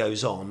game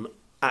goes on,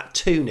 at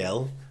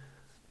 2-0,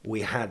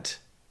 we had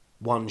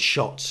 1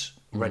 shot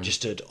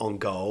registered on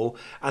goal,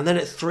 and then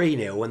at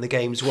 3-0 when the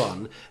game's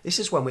won, this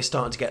is when we're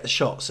starting to get the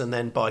shots, and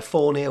then by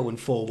 4-0 and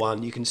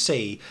 4-1 you can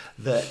see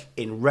that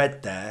in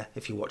red there,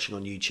 if you're watching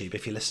on YouTube,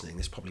 if you're listening,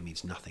 this probably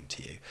means nothing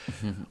to you.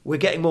 We're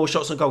getting more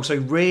shots on goal, so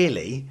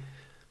really,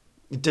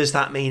 does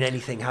that mean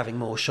anything, having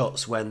more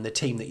shots when the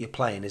team that you're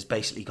playing has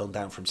basically gone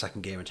down from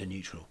second gear into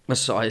neutral?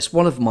 It's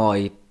one of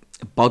my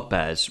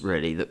bugbears,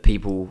 really, that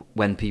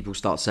when people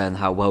start saying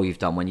how well you've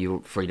done when you're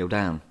 3-0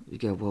 down, you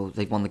go, well,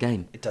 they've won the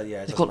game.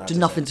 They've got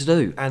nothing to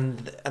do. And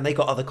they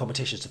got other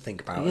competitions to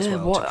think about as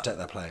well, to protect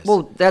their players.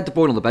 Well, they had De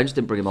Bruyne on the bench,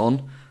 didn't bring him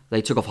on.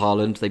 They took off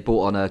Haaland. They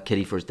brought on a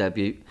kiddie for his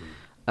debut.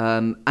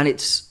 And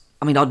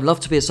I'd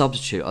love to be a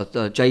substitute.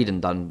 Jadon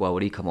done well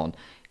when he come on.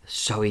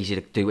 So easy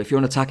to do. If you're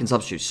an attacking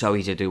substitute, so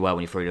easy to do well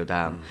when you're 3-0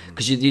 down.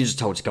 Because you're just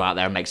told to go out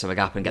there and make something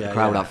happen and get the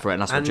crowd up for it,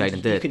 and that's what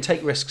Jadon did. You can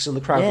take risks, and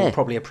the crowd will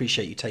probably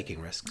appreciate you taking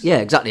risks. Yeah,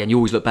 exactly, and you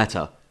always look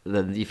better.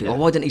 Then you think,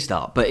 why didn't he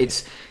start? But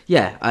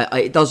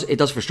it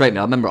does frustrate me.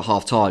 I remember at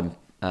half time,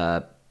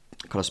 kind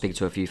of speaking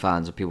to a few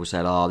fans, and people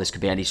said, this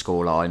could be any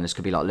scoreline, this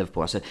could be like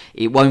Liverpool. I said,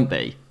 it won't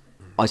be.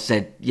 I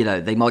said,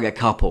 they might get a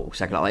couple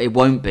second half. It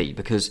won't be,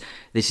 because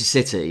this is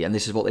City and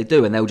this is what they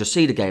do, and they'll just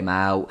see the game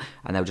out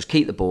and they'll just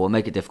keep the ball and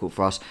make it difficult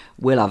for us.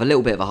 We'll have a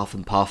little bit of a huff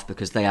and puff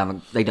because they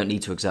don't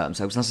need to exert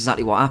themselves. And that's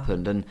exactly what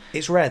happened. And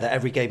it's rare that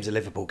every game's a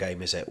Liverpool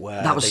game, is it?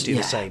 Where they do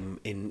the same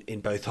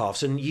in both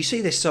halves. And you see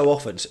this so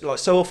often. Like,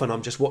 so often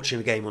I'm just watching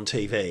a game on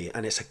TV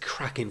and it's a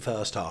cracking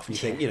first half, and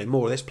you think,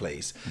 more of this,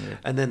 please. Yeah.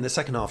 And then the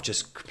second half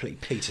just completely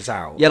peters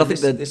out. Yeah, I think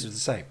this was the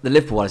same. The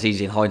Liverpool one is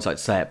easy in hindsight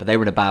to say it, but they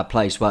were in a bad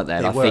place, weren't they?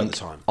 They were at the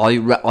time. I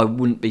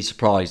wouldn't be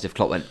surprised if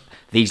Klopp went,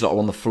 these lot are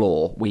on the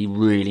floor, we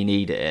really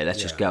need it here,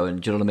 let's just go, and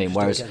do you know what I mean?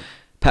 Whereas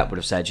Pep would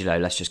have said,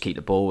 let's just keep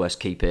the ball, let's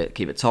keep it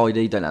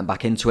tidy, don't let them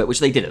back into it, which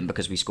they didn't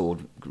because we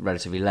scored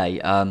relatively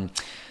late.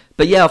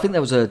 But yeah, I think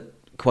there was a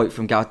quote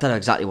from Gary, I don't know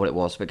exactly what it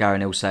was, but Gary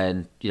Neal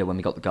saying, when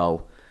we got the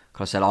goal,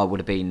 I said, I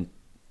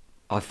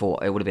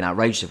thought it would have been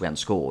outrageous if we hadn't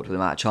scored with the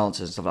amount of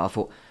chances and stuff like that. I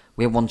thought,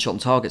 we had 1 shot on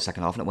target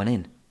second half and it went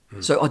in.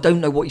 So I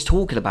don't know what he's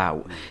talking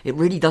about. It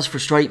really does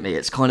frustrate me.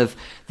 It's kind of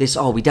this,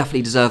 we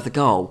definitely deserve the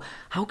goal.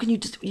 How can we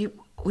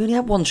only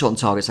had 1 shot on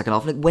target second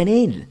half and it went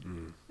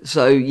in.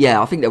 So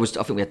yeah, I think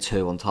we had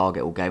 2 on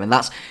target all game, and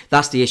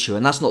that's the issue.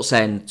 And that's not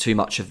saying too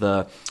much of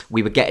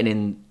we were getting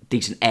in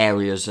decent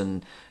areas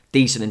and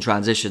decent in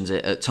transitions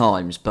at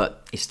times,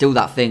 but it's still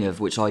that thing of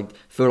which I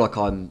feel like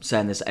I'm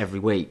saying this every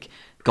week.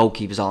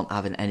 Goalkeepers aren't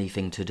having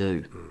anything to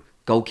do.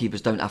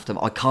 Goalkeepers don't have to.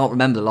 I can't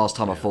remember the last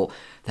time I thought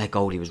their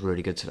goalie was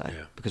really good today,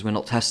 because we're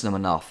not testing them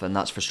enough, and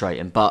that's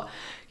frustrating. But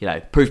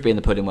proof being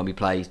the pudding when we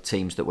play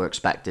teams that we're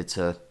expected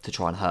to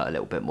try and hurt a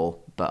little bit more.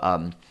 But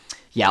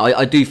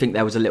I do think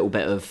there was a little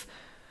bit of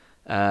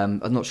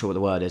I'm not sure what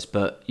the word is,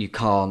 but you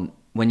can't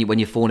when you're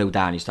 4-0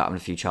 down, you start having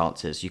a few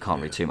chances. You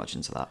can't read too much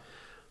into that.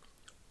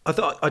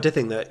 I did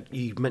think that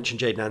you mentioned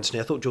Jayden Anthony.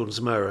 I thought Jordan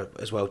Zamora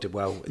as well did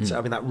well.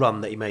 I mean, that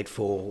run that he made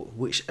for,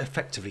 which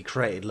effectively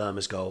created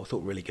Lerma's goal, I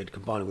thought really good,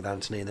 combining with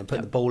Anthony, and then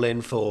putting the ball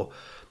in for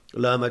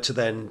Lerma to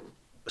then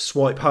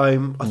swipe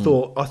home. I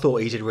thought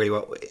he did really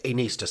well. He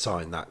needs to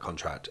sign that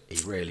contract.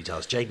 He really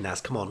does. Jayden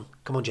As, come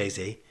on,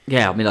 Jay-Z.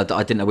 Yeah, I mean, I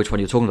didn't know which one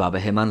you were talking about,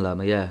 but him and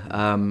Lerma, yeah.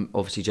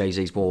 Obviously,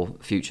 Jay-Z's more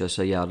future,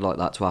 so yeah, I'd like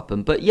that to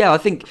happen. But yeah, I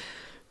think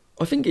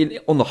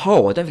on the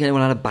whole, I don't think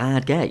anyone had a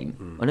bad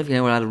game. I don't think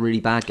anyone had a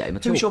really bad game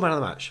at all. Who was your man of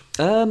the match?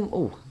 I'm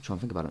trying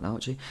to think about it now,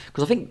 actually.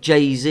 Because I think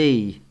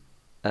Jay-Z,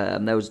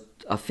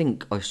 I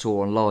think I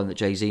saw online that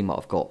Jay-Z might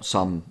have got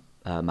some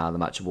man of the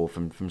match award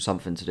from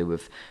something to do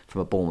with from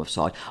a Bournemouth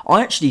side.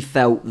 I actually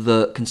felt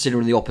that,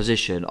 considering the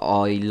opposition,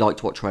 I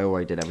liked what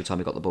Traore did every time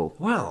he got the ball.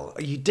 Well,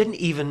 you didn't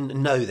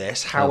even know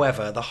this.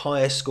 However, the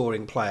highest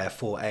scoring player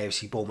for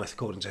AFC Bournemouth,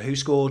 according to Who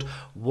Scored,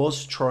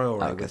 was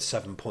Traore with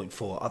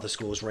 7.4. Other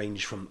scores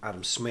range from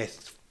Adam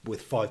Smith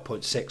with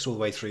 5.6 all the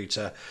way through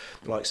to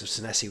the likes of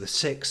Senesi with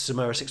 6,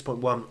 Zamora 6.1,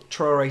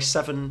 Traore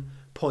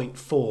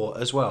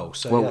 7.4 as well.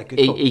 So well, yeah,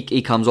 good call.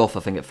 He comes off,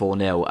 I think, at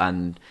 4-0,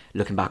 and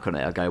looking back on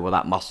it, I go, well,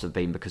 that must have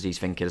been because he's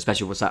thinking,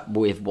 especially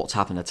with what's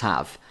happened to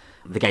Tav,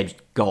 the game's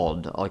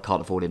gone, I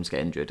can't afford him to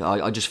get injured.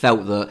 I just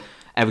felt that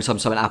every time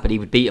something happened, he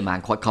would beat a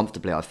man quite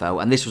comfortably, I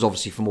felt. And this was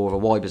obviously from more of a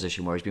wide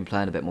position where he's been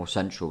playing a bit more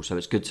central, so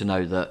it's good to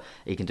know that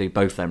he can do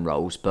both them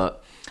roles.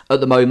 But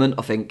at the moment,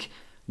 I think,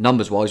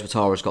 numbers-wise,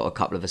 Watara's got a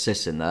couple of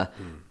assists in there,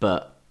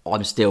 but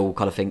I'm still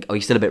kind of think,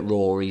 he's still a bit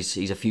raw.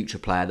 He's a future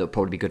player that would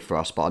probably be good for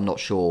us, but I'm not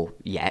sure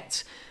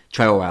yet.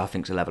 Traore, I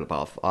think, is a level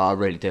above. I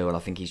really do, and I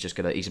think he's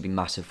gonna be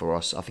massive for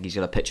us. I think he's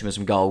gonna pitch him with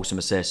some goals, some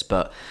assists,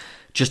 but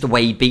just the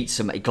way he beats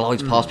them, he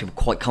glides past people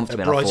quite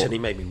comfortably. At Brighton, he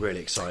made me really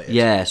excited.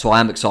 Yeah, so I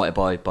am excited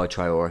by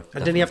Traore.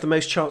 And didn't he have the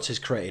most chances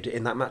created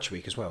in that match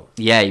week as well?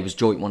 Yeah, he was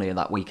joint one in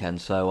that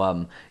weekend.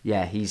 So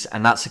yeah,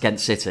 and that's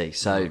against City.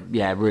 So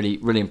yeah, really,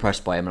 really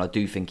impressed by him, and I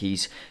do think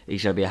he's going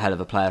to be a hell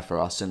of a player for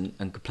us and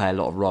could play a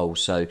lot of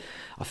roles. So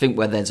I think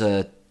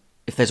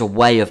if there's a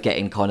way of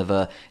getting kind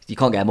of you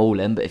can't get them all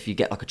in, but if you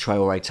get like a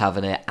Traore,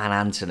 Tavernier and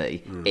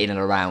Anthony in and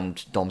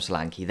around Dom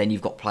Solanke, then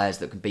you've got players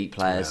that can beat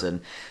players. And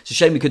it's a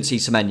shame we couldn't see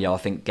Semenyo. I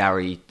think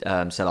Gary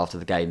said after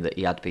the game that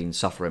he had been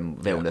suffering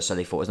with illness, so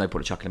they thought there's no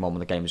point of chucking him on when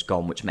the game was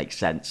gone, which makes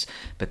sense,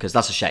 because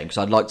that's a shame, because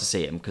I'd like to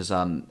see him, because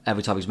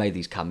every time he's made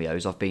these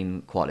cameos, I've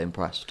been quite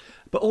impressed.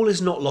 But all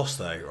is not lost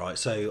though, right?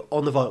 So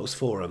on the Vitals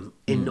forum,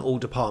 in all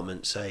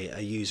departments,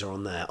 a user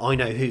on there, I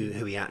know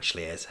who he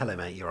actually is. Hello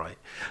mate, you're right.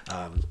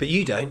 But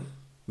you don't.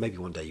 Maybe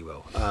one day you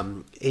will.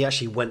 He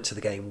actually went to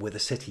the game with a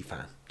City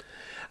fan.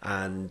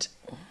 And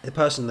the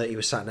person that he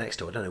was sat next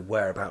to, I don't know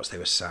whereabouts they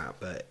were sat,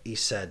 but he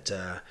said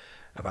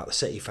about the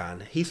City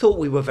fan, he thought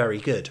we were very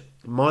good,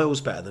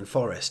 miles better than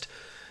Forest.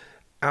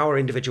 Our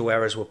individual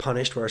errors were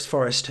punished, whereas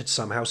Forest had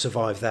somehow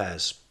survived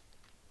theirs.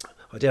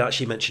 I did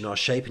actually mention our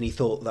shape, and he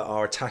thought that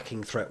our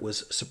attacking threat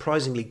was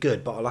surprisingly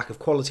good, but our lack of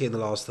quality in the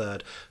last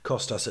third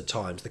cost us at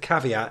times. The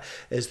caveat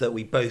is that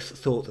we both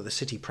thought that the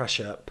City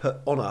pressure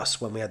put on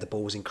us when we had the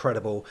ball was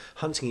incredible,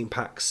 hunting in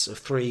packs of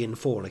 3 and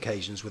 4 on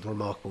occasions with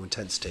remarkable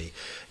intensity.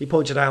 He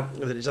pointed out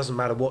that it doesn't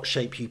matter what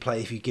shape you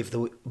play if you give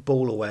the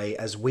ball away,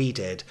 as we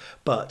did,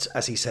 but,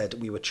 as he said,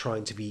 we were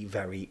trying to be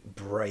very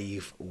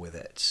brave with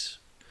it.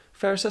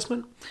 Fair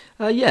assessment?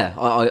 Yeah,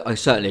 I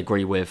certainly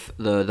agree with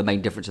the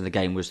main difference in the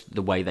game was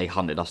the way they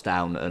hunted us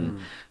down and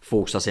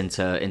forced us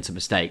into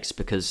mistakes,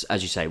 because,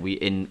 as you say, we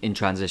in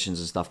transitions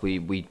and stuff, we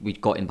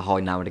got in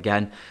behind now and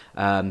again.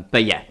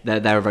 But yeah,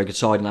 they're a very good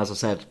side, and as I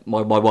said,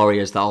 my worry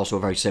is that Arsenal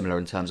are very similar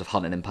in terms of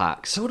hunting in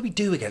packs. So what do we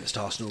do against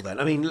Arsenal then?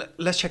 I mean,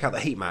 let's check out the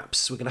heat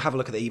maps. We're going to have a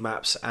look at the heat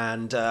maps,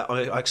 and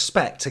I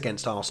expect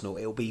against Arsenal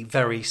it will be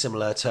very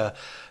similar to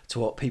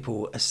what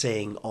people are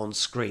seeing on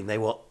screen. They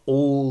were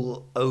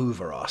all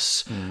over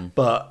us,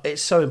 but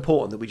it's so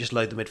important that we just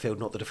load the midfield,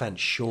 not the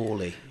defence,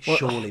 surely,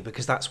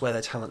 because that's where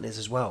their talent is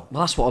as well.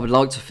 Well, that's what I would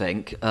like to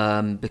think,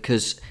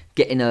 because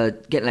getting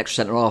an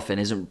extra centre-half in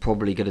isn't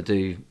probably going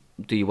to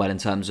do you well in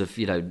terms of,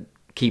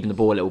 keeping the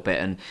ball a little bit,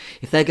 and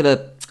if they're going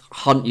to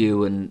hunt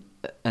you and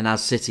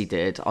as City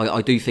did,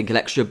 I do think an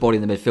extra body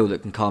in the midfield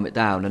that can calm it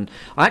down. And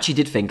I actually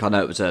did think, I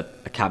know it was a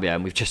cameo,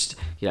 and we've just,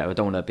 I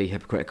don't want to be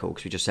hypocritical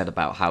because we just said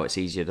about how it's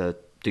easier to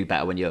do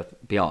better when you're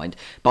behind.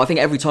 But I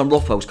think every time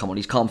Rothwell's come on,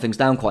 he's calmed things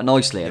down quite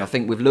nicely. And I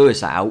think with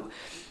Lewis out,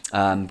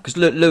 because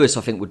Lewis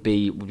I think would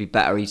be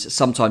better.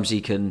 Sometimes he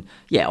can,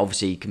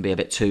 obviously he can be a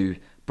bit too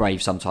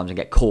brave sometimes and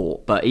get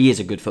caught, but he is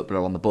a good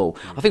footballer on the ball.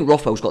 I think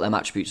Rothwell's got them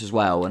attributes as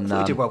well. And I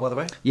thought he did well, by the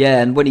way.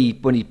 Yeah, and when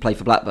he played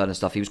for Blackburn and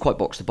stuff, he was quite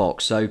box to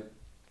box. So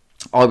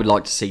I would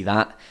like to see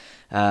that.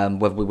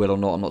 Whether we will or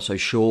not, I'm not so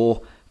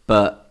sure.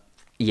 But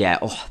yeah,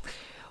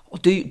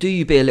 do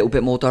you be a little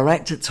bit more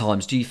direct at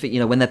times? Do you think,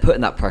 when they're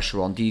putting that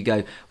pressure on, do you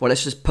go, well,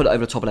 let's just put it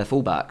over the top of their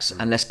fullbacks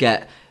and let's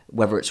get,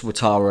 whether it's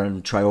Ouattara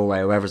and Traore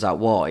or whoever's out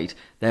wide,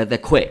 they're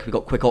quick. We've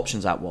got quick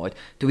options out wide.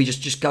 Do we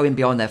just go in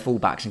behind their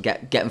fullbacks and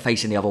get them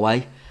facing the other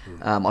way?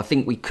 I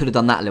think we could have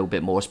done that a little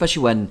bit more,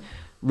 especially when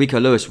Rico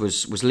Lewis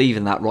was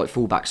leaving that right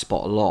fullback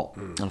spot a lot,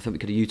 and I think we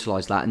could have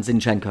utilised that. And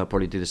Zinchenko will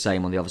probably do the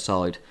same on the other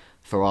side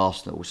for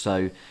Arsenal.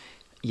 So,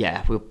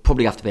 yeah, we'll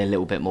probably have to be a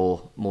little bit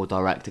more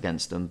direct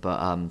against them.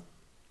 But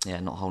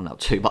not holding out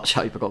too much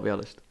hope, I've got to be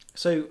honest.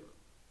 So,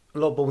 a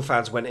lot of Bournemouth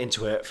fans went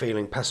into it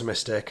feeling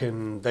pessimistic,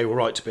 and they were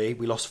right to be.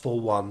 We lost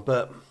 4-1,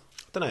 but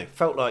I don't know.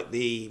 Felt like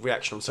the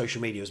reaction on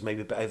social media was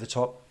maybe a bit over the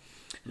top.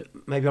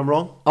 Maybe I'm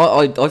wrong.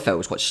 I felt it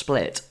was quite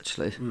split,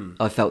 actually.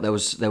 I felt there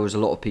was a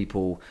lot of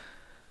people,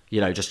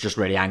 just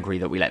really angry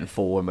that we let them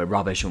fall and we're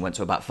rubbish and went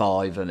to about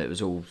 5 and it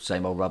was all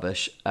same old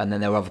rubbish. And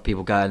then there were other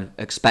people going,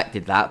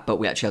 expected that, but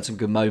we actually had some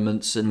good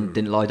moments and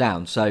didn't lie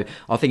down. So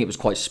I think it was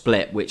quite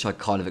split, which I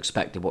kind of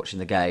expected watching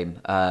the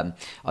game. I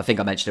think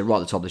I mentioned it right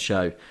at the top of the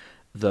show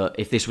that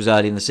if this was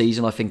early in the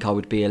season, I think I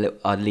would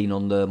I'd lean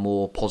on the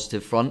more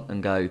positive front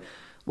and go,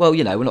 well,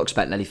 we're not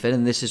expecting anything,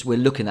 and we're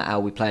looking at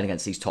how we're playing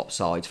against these top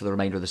sides for the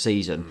remainder of the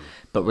season.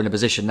 But we're in a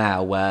position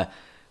now where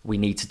we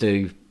need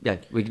to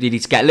we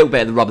need to get a little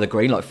bit of the rub of the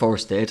green like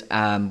Forest did.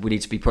 We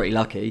need to be pretty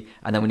lucky,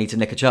 and then we need to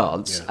nick a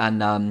chance.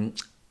 Yeah.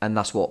 And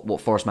that's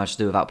what Forest managed to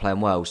do without playing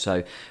well.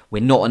 So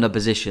we're not in a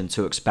position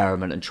to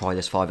experiment and try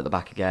this 5 at the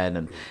back again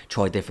and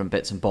try different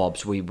bits and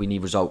bobs. We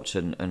need results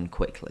and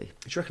quickly.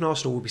 Do you reckon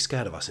Arsenal will be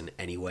scared of us in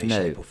any way,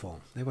 shape or form?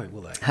 They won't,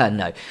 will they?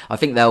 No. I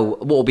think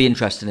what will be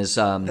interesting is...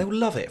 they'll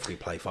love it if we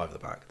play 5 at the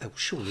back. They'll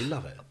surely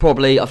love it.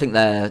 Probably. I think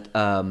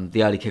the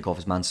early kick-off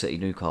is Man City,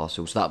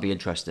 Newcastle. So that'll be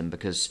interesting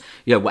because,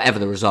 whatever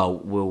the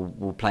result,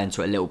 we'll play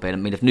into it a little bit. I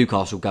mean, if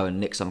Newcastle go and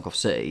nick something off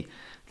City,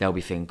 they'll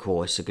be thinking,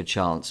 cool, it's a good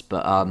chance.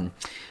 But...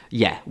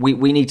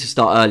 we need to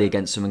start early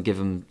against them and give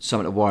them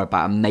something to worry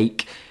about and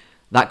make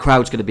that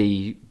crowd's going to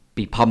be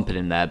pumping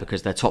in there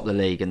because they're top of the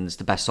league and it's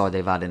the best side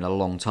they've had in a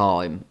long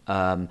time,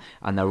 and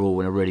they're all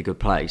in a really good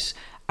place.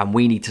 And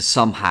we need to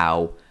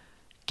somehow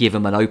give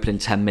them an opening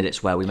 10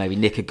 minutes where we maybe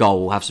nick a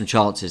goal, have some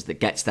chances that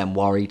gets them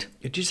worried.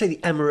 Did you say the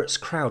Emirates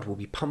crowd will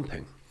be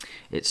pumping?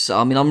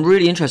 I'm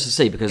really interested to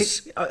see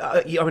because...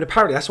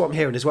 apparently that's what I'm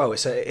hearing as well.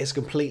 It's a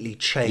completely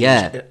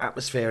changed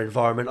atmosphere,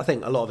 environment. I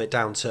think a lot of it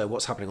down to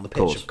what's happening on the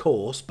pitch, of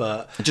course,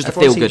 but... Just a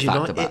feel-good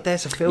factor.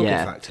 There's a feel-good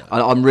factor.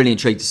 I'm really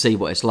intrigued to see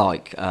what it's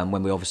like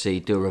when we obviously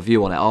do a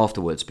review on it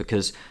afterwards,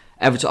 because...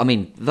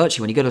 virtually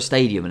when you go to a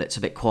stadium and it's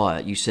a bit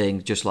quiet, you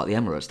sing just like the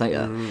Emirates, don't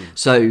you?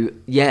 So,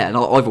 and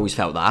I've always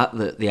felt that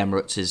the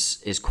Emirates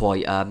is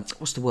quite,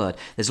 what's the word?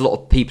 There's a lot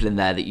of people in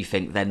there that you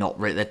think they're not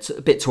really, they're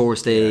a bit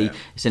touristy,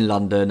 it's in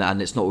London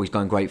and it's not always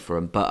going great for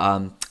them.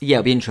 But,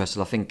 it'll be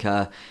interesting. I think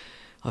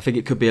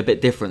it could be a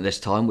bit different this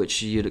time,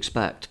 which you'd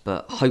expect,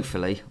 but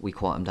hopefully we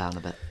quiet them down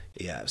a bit.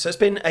 Yeah, so it's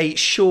been a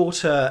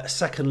shorter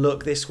second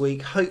look this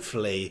week.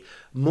 Hopefully,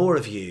 more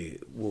of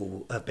you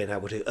will have been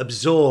able to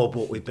absorb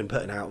what we've been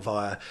putting out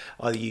via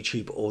either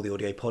YouTube or the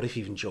audio pod. If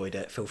you've enjoyed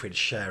it, feel free to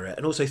share it.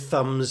 And also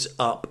thumbs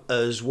up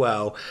as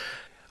well.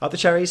 Up the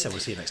cherries, and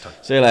we'll see you next time.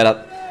 See you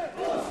later.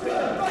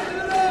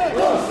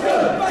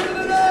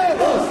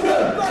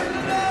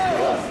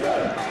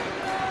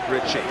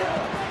 Ritchie.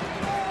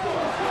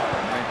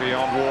 Maybe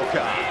on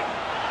Walker.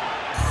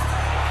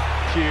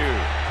 Pugh,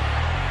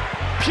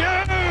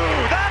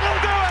 that'll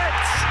do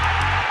it!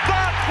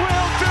 That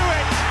will do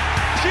it!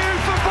 Pugh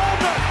for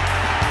Bournemouth!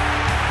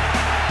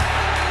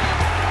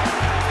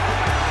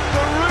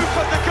 The roof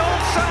of the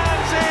Gold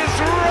Sands is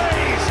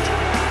raised!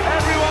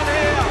 Everyone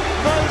here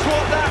knows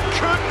what that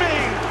could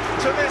mean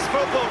to this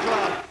football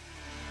club.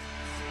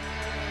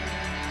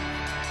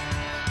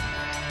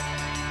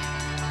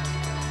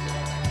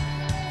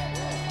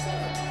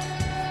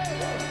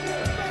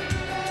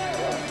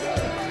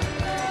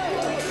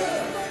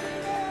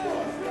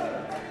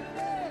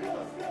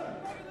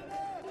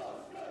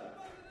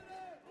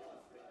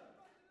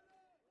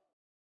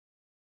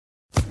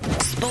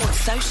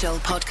 Social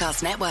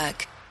Podcast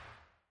Network.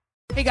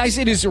 Hey guys,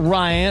 it is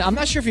Ryan. I'm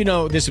not sure if you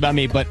know this about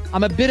me, but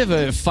I'm a bit of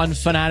a fun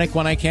fanatic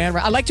when I can.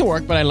 I like to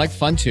work, but I like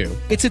fun too.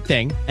 It's a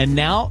thing. And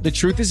now the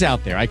truth is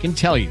out there. I can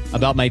tell you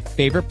about my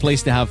favorite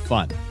place to have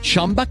fun.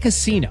 Chumba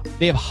Casino.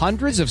 They have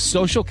hundreds of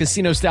social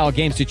casino style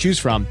games to choose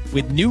from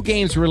with new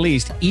games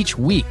released each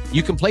week.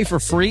 You can play for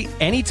free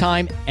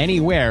anytime,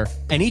 anywhere.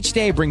 And each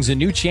day brings a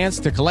new chance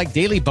to collect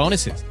daily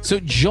bonuses. So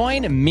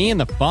join me in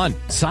the fun.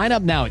 Sign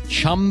up now at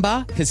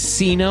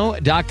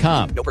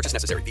ChumbaCasino.com. No purchase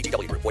necessary.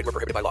 VGW Group. Void where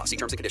prohibited by law. See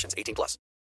terms and conditions. 18+.